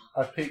I've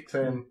peeked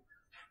in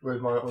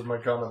with my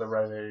gun at the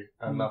ready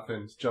and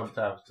nothing's jumped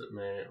out at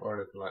me or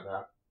anything like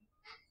that.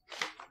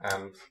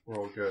 And we're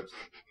all good.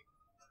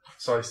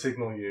 So I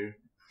signal you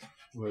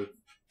with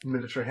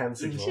military hand You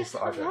signals just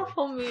that I hung don't up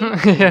on me.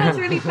 Yeah. That's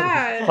really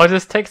bad. I'll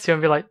just text you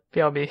and be like,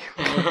 BRB.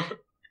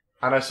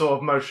 And I sort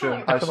of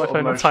motion I put my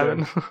phone on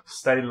silent.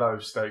 stay low,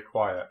 stay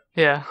quiet.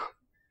 Yeah.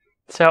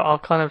 So I'll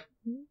kind of,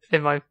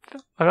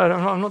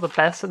 I'm not the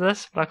best at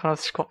this, but I kind of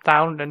squat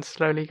down and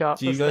slowly go up.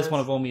 Do you the guys stairs.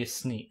 want to roll me a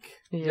sneak?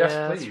 Yeah, Yes,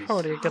 that's please.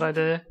 probably a good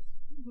idea.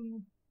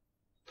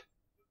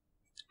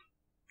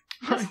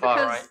 Just Far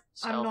because right.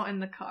 I'm Stealth. not in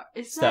the car.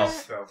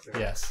 Stealth. Stealth, yeah.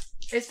 Yes.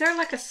 Is there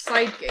like a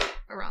side gate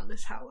around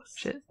this house?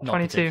 Shit. Not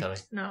 22.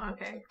 particularly. No,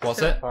 okay. What's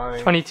So- it?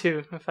 Fine.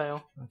 22, I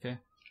fail. Okay.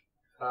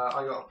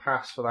 I got a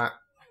pass for that.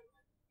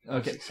 I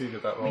Okay.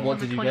 succeeded that roll. What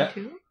did you get?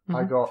 22?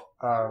 I got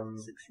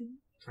 16?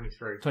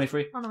 23.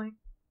 23. Oh no, wait.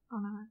 Oh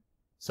no.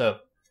 So,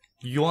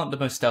 you aren't the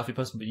most stealthy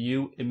person, but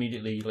you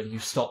immediately, you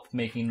stop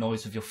making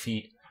noise with your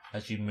feet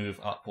as you move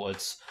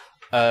upwards.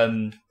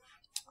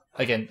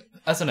 Again,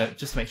 as a note,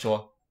 just to make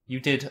sure, you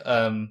did,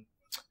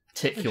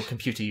 tick your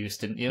computer use,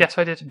 didn't you? Yes,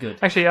 I did. Good.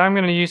 Actually, I'm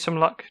going to use some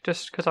luck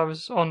just because I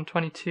was on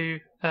 22,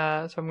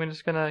 so I'm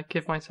just going to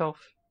give myself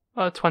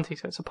 20,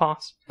 so it's a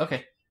pass.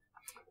 Okay.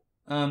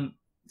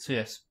 So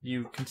yes,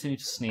 you continue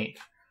to sneak.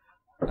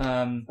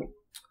 On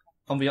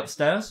the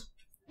upstairs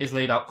is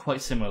laid out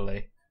quite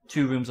similarly.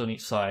 2 rooms on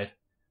each side,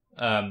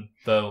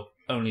 though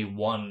only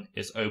one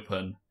is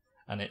open,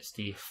 and it's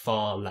the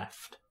far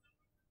left.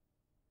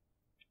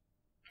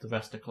 The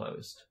rest are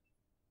closed.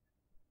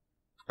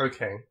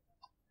 Okay.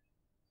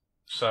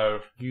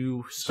 So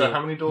So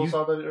how many doors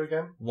are there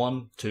again?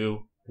 1, 2,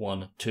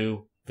 1,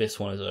 2. This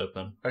one is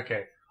open.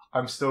 Okay.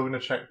 I'm still going to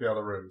check the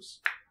other rooms.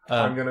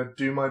 I'm going to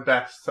do my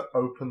best to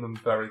open them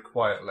very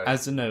quietly.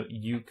 As a note,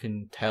 you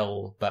can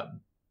tell that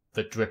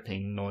the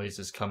dripping noise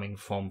is coming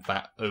from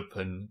that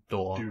open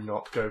door. Do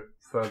not go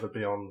further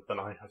beyond than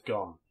I have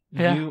gone.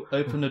 Yeah. You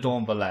open the door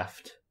on the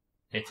left.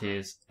 It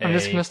is I'm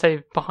just going to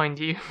stay behind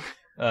you.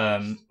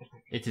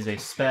 it is a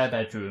spare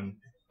bedroom.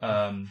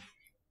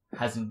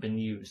 Hasn't been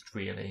used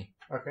really.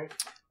 Okay.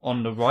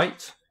 On the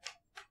right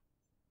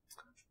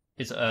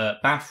is a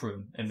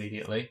bathroom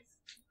immediately.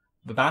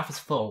 The bath is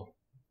full,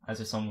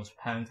 as if someone was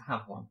preparing to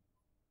have one.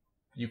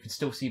 You can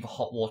still see the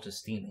hot water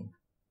steaming.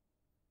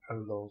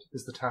 Oh lord.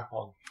 Is the tap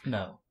on?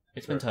 No,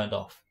 it's been turned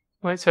off.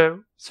 Wait, so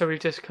we've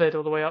just cleared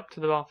all the way up to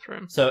the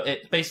bathroom? So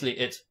it's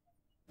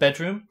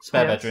bedroom,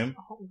 spare Yes. bedroom,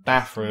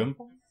 bathroom,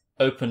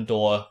 open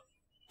door,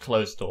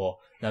 closed door.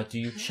 Now, do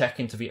you check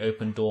into the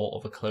open door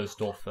or the closed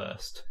door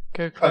first?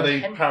 Go Are close.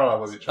 they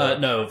parallel with each other?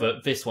 No,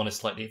 this one is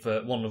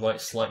the one on the right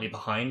is slightly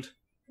behind. Do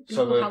you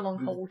So know how long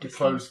hot the water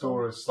closed steams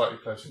door is slightly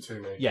closer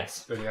to me.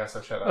 Yes. Then yes,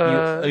 I check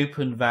that. You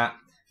open that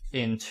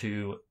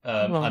into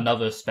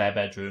another spare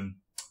bedroom.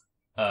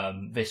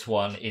 This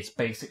one is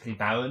basically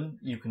barren.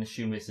 You can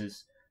assume this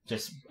is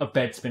just a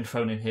bed's been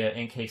thrown in here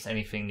in case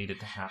anything needed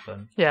to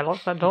happen. Yeah,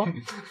 lock that door.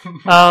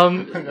 Yeah,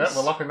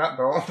 we're locking that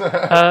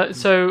door.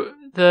 So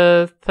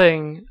the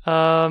thing,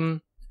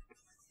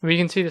 we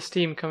can see the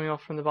steam coming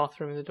off from the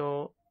bathroom and the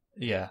door.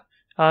 Yeah.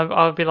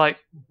 I'll be like,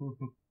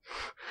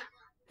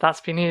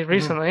 that's been here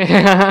recently.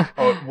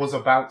 Oh, it was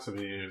about to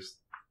be used.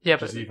 Yeah,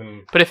 Just but,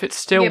 even. but if it's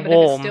still Yeah, but if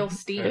warm, it's still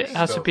steaming. it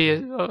has to Still be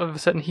of a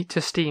certain heat to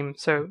steam.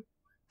 So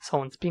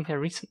someone's been here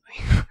recently.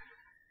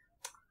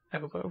 Oh,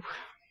 whoa.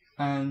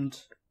 And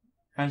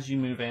as you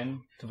move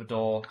in to the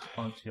door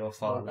onto your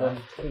far I've gone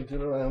left,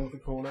 pointed around the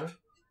corner.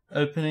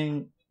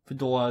 opening The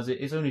door, as it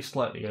is only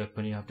slightly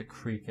open, you have to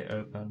creak it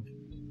open.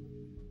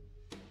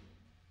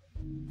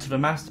 To the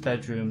master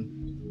bedroom,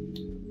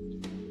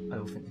 I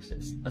will finish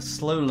this. A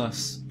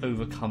slowness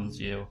overcomes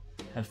you,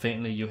 and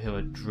faintly you hear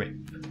a drip,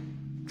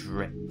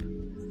 drip.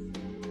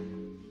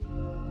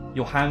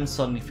 Your hands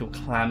suddenly feel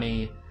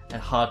clammy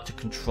and hard to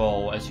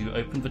control as you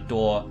open the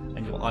door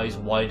and your eyes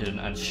widen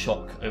and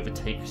shock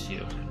overtakes you.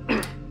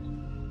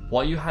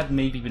 What you had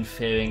maybe been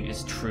fearing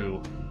is true.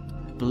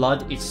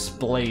 Blood is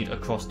splayed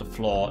across the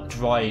floor,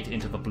 dried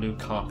into the blue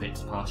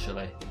carpet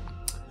partially.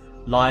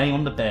 Lying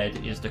on the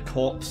bed is the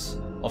corpse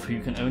of who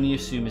you can only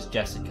assume is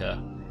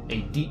Jessica,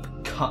 a deep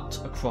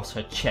cut across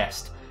her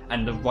chest,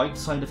 and the right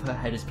side of her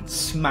head has been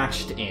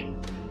smashed in.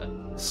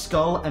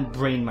 Skull and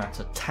brain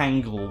matter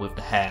tangle with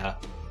the hair.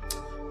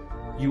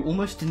 You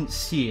almost didn't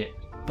see it,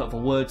 but the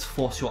words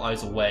force your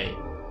eyes away.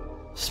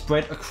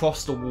 Spread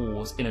across the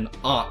walls in an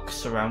arc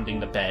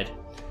surrounding the bed,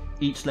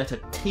 each letter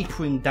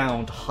tapering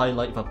down to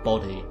highlight the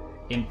body.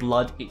 In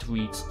blood it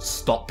reads,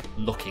 "Stop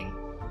looking."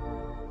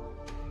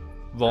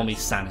 Roll me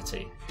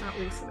sanity. At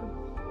least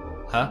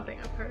Huh? something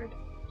I've heard.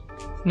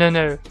 No,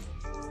 No?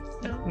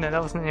 that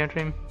wasn't in your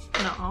dream.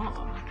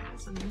 No.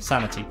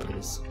 Sanity,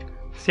 please.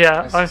 So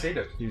yeah, I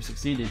succeeded. You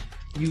succeeded.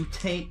 You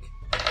take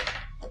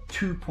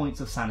 2 points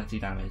of sanity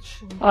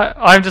damage.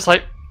 I'm just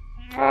like.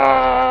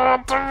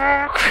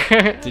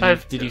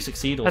 Did you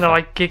succeed or I know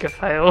I fail? giga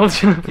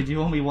failed. Could you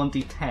roll me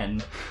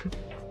 1d10?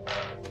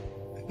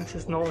 This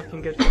is not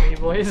looking good for me,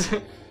 boys.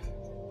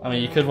 I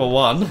mean, you could roll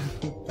 1.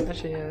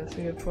 Actually, yeah, that's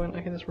a good point.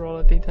 I can just roll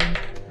a d10.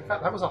 In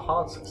fact, that was a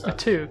hard A success.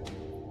 2.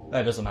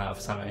 That doesn't matter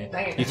for sanity.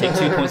 Dang it. You take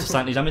 2 points of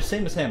sanity damage,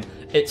 same as him.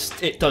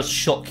 It does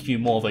shock you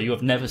more, though. You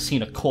have never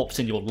seen a corpse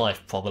in your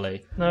life,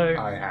 probably. No,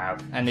 I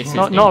have. And this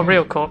not is a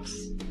real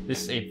corpse.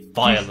 This is a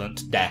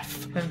violent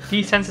death. I'm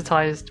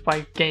desensitized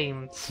by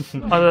games.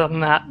 Other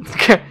than that,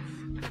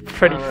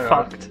 pretty I don't know.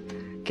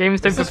 fucked.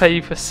 Games don't This is- prepare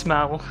you for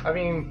smell. I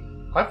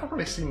mean, I've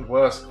probably seen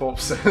worse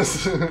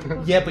corpses.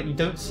 Yeah, but you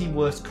don't see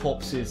worse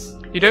corpses.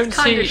 You don't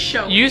kinda see.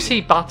 showy. You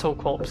see battle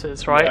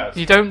corpses, right? Yes.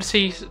 You don't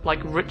see like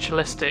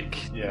ritualistic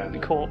Yeah.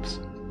 corpse.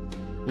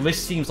 Well,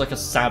 this seems like a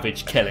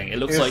savage killing. It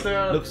looks Is like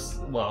there-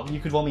 well. You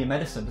could roll me a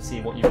medicine to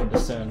see what you can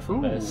discern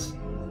from Ooh. this.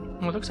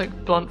 Well, it looks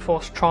like blunt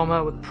force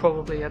trauma with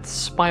probably a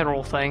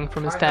spiral thing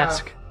from his I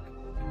desk.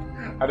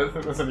 I don't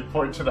think there's any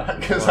point to that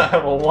because I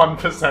have a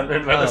 1%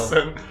 in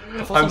medicine.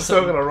 I'm someone still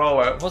took- gonna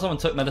roll it. What someone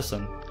took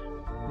medicine?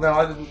 No,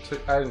 I didn't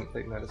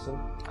take medicine.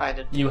 I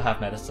did. You have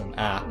medicine.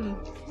 Ah.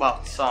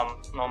 Well, some,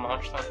 not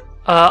much though.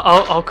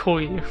 I'll call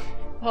you.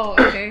 Oh,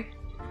 okay.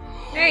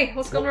 Hey,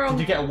 what's going Did wrong?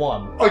 you get a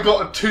 1? I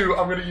got a 2.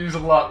 I'm gonna use a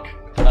luck.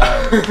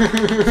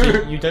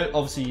 So you don't.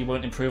 Obviously, you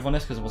won't improve on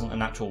this because it wasn't a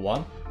natural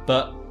 1.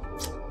 But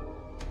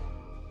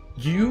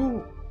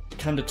you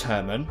can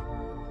determine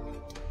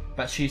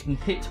that she's been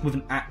hit with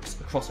an axe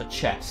across her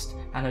chest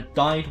and had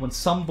died when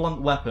some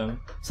blunt weapon,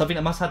 something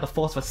that must have the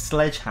force of a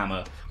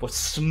sledgehammer, was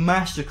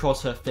smashed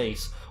across her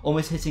face,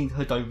 almost hitting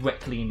her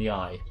directly in the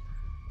eye.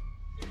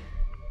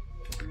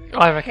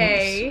 I reckon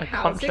Hey, it's a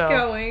how's conch it shell.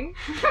 going?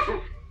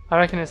 I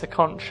reckon it's a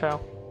conch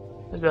shell.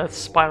 The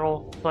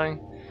spiral thing.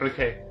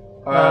 Okay.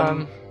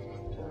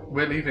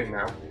 We're leaving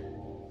now.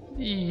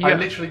 Yeah. I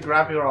literally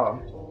grab your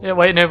arm. Yeah,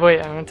 wait, I'm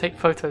gonna take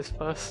photos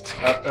first.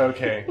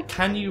 Okay.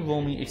 Can you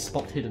roll me a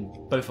spot hidden,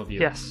 both of you?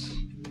 Yes.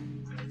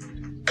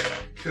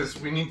 Because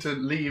we need to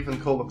leave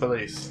and call the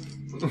police.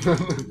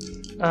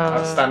 Uh,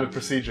 That's standard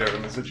procedure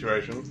in this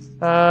situation.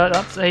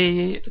 That's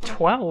a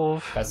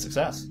 12. That's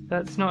success.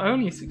 That's not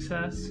only a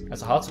success.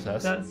 That's a hard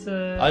success. That's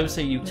I would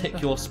say you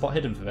tick your spot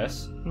hidden for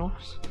this.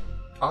 nice.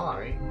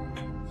 I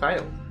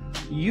fail.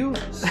 You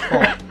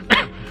spot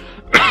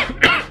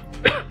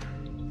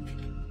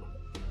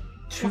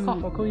Fuck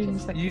off, I'll call you in a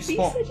second. You You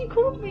spot said you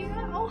called me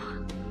now.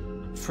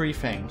 3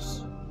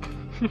 things.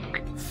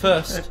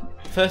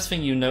 First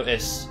thing you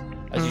notice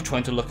as you're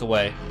trying to look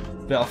away,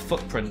 there are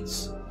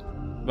footprints.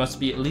 Must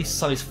be at least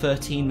size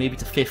 13, maybe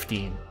to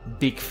 15.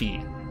 Big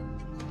feet.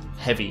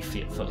 Heavy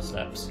feet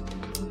footsteps.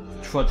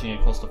 Trudging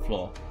across the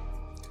floor.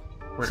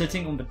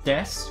 Sitting on the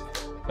desk,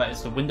 that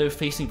is the window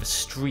facing the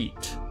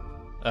street,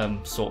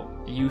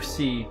 you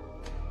see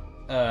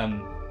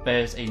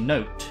there's a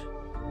note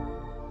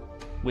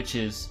which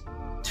is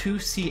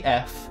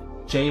 2CF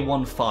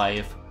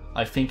J15.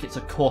 I think it's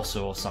a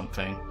Corsa or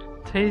something.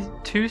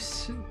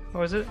 What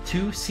was it?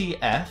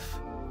 2CF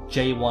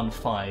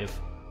J15.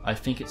 I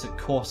think it's a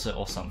Corsa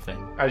or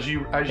something. As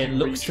you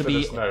looks reach to for be-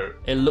 this note.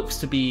 It looks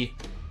to be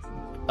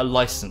a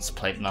license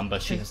plate number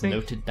she I has think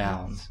noted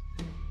down.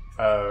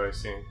 Oh, I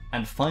see.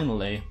 And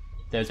finally,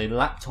 there's a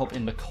laptop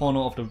in the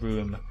corner of the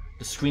room.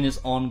 The screen is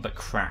on but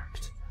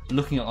cracked.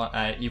 Looking at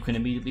it, you can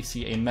immediately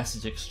see a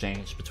message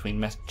exchange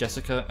between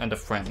Jessica and a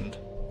friend.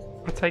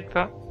 I'll take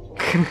that.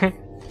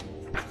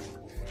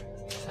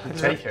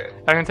 Take it.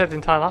 I'm gonna take the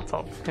entire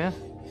laptop, yeah?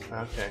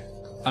 Okay.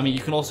 I mean, you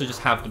can also just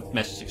have the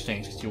message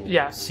exchange because you'll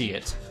Yeah. see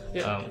it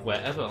Yeah.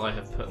 wherever I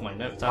have put my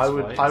notes. I That's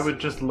would why I it's- would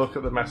just look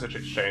at the message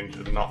exchange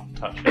and not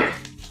touch it.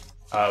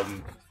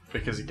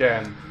 Because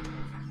again,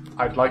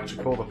 I'd like to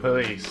call the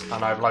police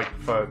and I'd like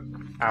for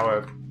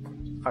our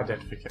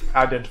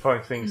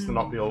identifying things to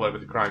not be all over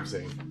the crime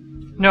scene.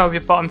 No,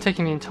 but I'm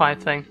taking the entire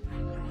thing.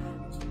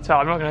 So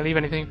I'm not going to leave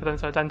anything for them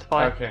to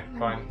identify. Okay,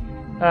 fine.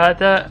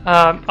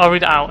 I'll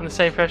read it out in the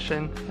same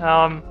question.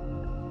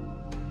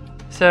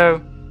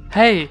 So,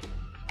 hey,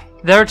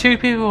 there are 2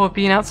 people who have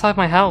been outside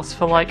my house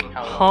for like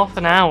half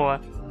an hour.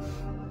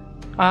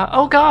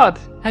 Oh god,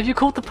 have you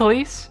called the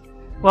police?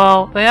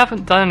 Well, they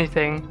haven't done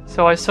anything,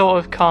 so I sort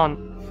of can't.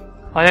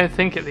 I don't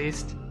think, at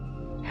least.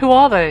 Who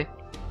are they?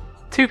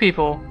 2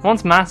 people.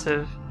 One's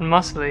massive and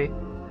muscly.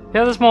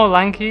 The other's more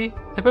lanky.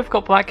 They both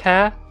got black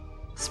hair.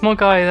 Small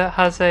guy that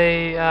has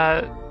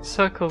a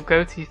circle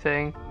goatee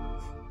thing.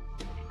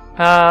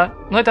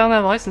 Write down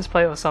their license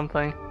plate or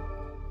something.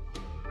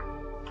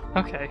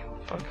 Okay,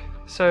 fuck.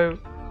 So,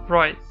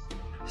 right.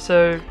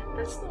 So...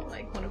 That's not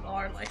like one of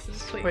our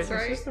license plates, Wait,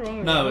 right? is this the wrong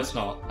way No, around? it's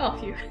not. Oh,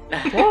 phew.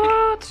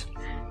 What?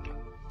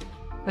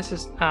 This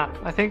is...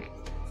 I think...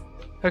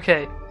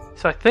 Okay,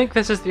 so I think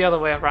this is the other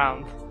way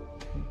around.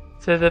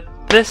 So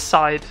this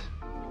side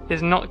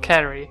is not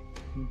Kerry.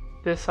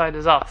 This side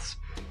is us.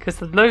 Because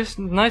the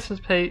license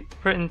plate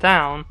written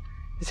down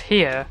is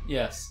here,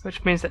 Yes.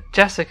 which means that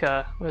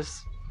Jessica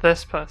was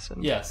this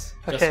person. Yes.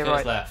 Okay, Jessica right.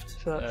 is left.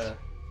 So that's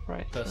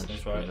right. person Let's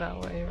is put it right. That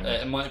way, right?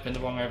 It might have been the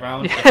wrong way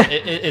around. Yeah.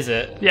 Is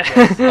it? Yeah.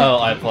 Oh,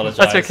 I apologise.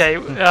 That's okay.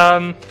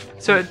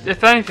 So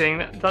if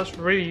anything, that's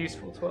really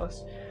useful to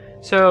us.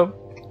 So,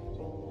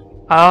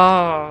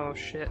 oh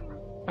shit.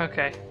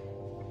 Okay.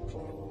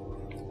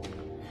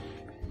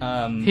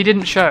 He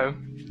didn't show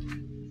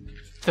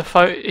the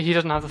phone. He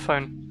doesn't have the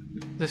phone.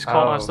 This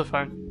caller has the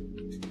phone.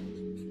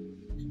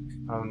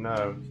 Oh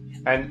no.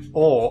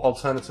 Or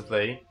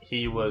alternatively,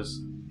 he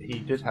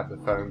did have the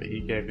phone, but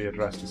he gave the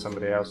address to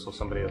somebody else, or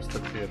somebody else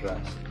took the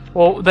address.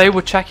 Well, they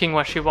were checking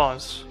where she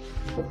was.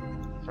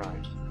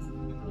 Right.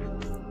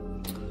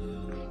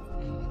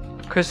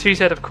 Because she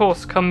said, of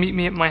course, come meet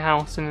me at my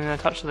house and then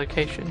attach the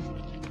location.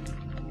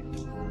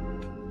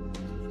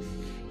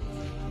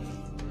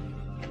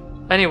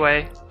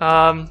 Anyway,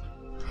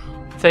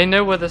 they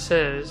know where this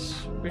is.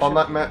 On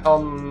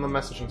the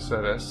messaging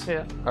service,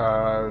 Yeah.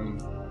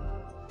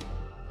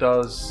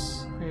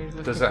 Does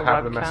it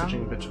have the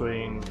messaging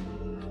between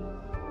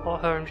Or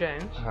her and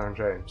James? her and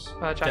James?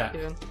 Jack Jack.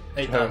 even.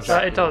 It Her and does.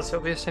 Jack. It does.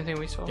 It'll be the same thing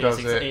we saw. Does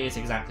It it- is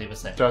exactly the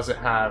same. Does it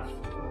have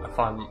a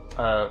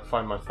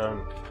find my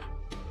phone,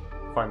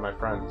 find my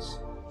friends?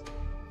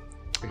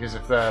 Because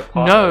if they're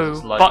partners,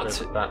 it's No,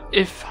 likely but that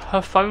if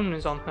her phone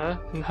is on her,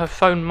 then her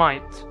phone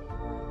might.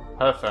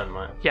 her phone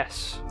might.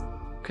 Yes.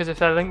 Because if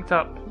they're linked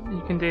up,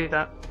 you can do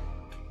that.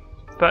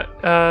 But,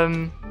 You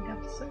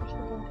have to search the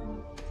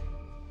bottom.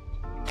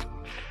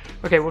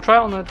 okay, we'll try it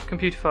on the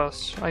computer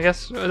first. I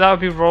guess that would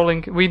be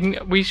rolling.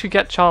 We should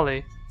get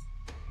Charlie.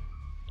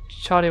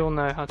 Charlie will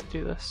know how to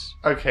do this.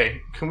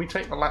 Okay, can we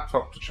take the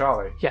laptop to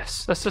Charlie?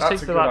 Yes, let's just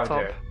That's take a the good laptop.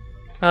 idea.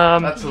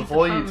 Let's The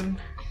avoid phone.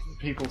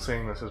 people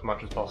seeing this as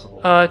much as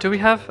possible. Do we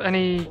have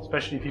any...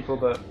 Especially people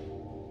that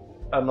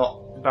are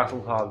not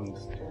battle-hardened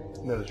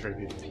military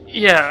people.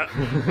 Yeah.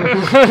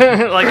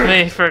 Like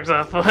me, for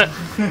example.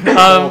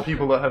 Or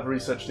people that have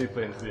researched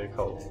deeply into the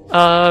occult.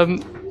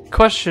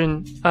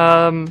 Question.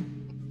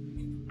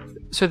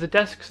 So the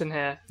desk's in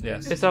here.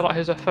 Yes. Is there like,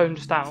 is her phone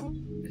just out?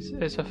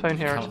 Is her phone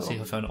here I at can't all? see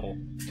her phone at all.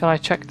 Can I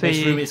check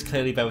This room the... is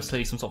clearly, there was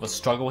clearly some sort of a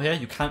struggle here.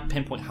 You can't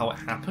pinpoint how it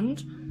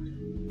happened,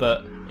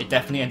 but it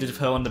definitely ended with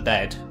her on the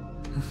bed.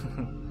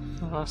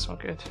 Oh, that's not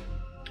good.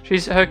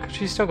 She's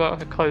still got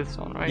her clothes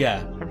on, right?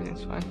 Yeah.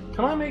 Everything's fine.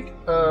 Can I make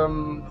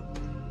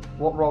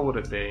what role would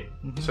it be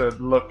to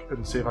look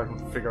and see if I can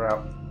figure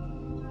out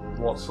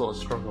what sort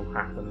of struggle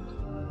happened?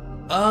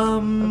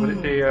 Would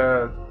it be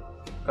a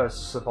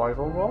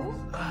survival role?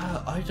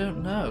 I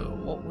don't know.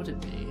 What would it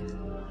be?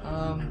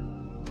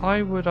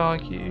 I would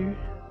argue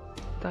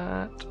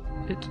that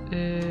it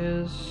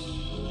is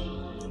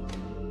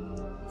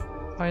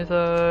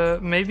either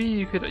maybe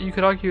you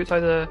could argue it's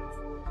either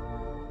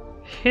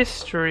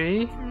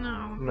history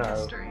No.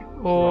 History.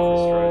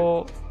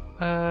 or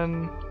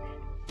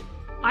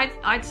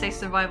I'd say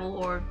survival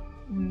or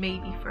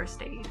maybe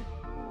first aid,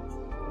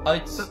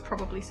 I'd but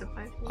probably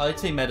survival. I'd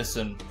say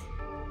medicine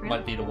Really?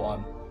 might be the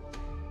one.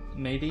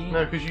 Maybe.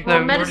 No, because you No,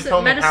 already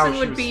told me how medicine she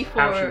would was, be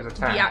how she for was the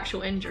attacked.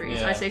 actual injuries.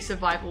 Yeah. I say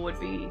survival would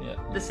be Yeah.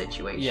 the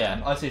situation. Yeah,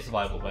 I'd say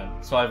survival then.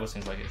 Survival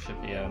seems like it should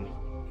be.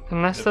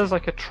 unless there's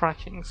like a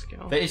tracking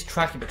skill. There is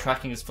tracking, but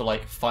tracking is for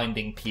like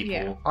finding people.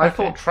 Yeah. I Okay.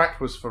 thought track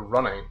was for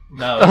running.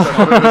 No, It was like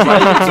I the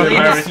literally just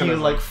Americanism. you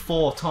like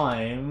 4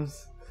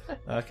 times.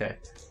 Okay.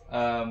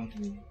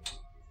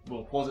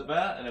 We'll pause it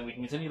there, and then we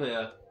can continue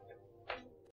later.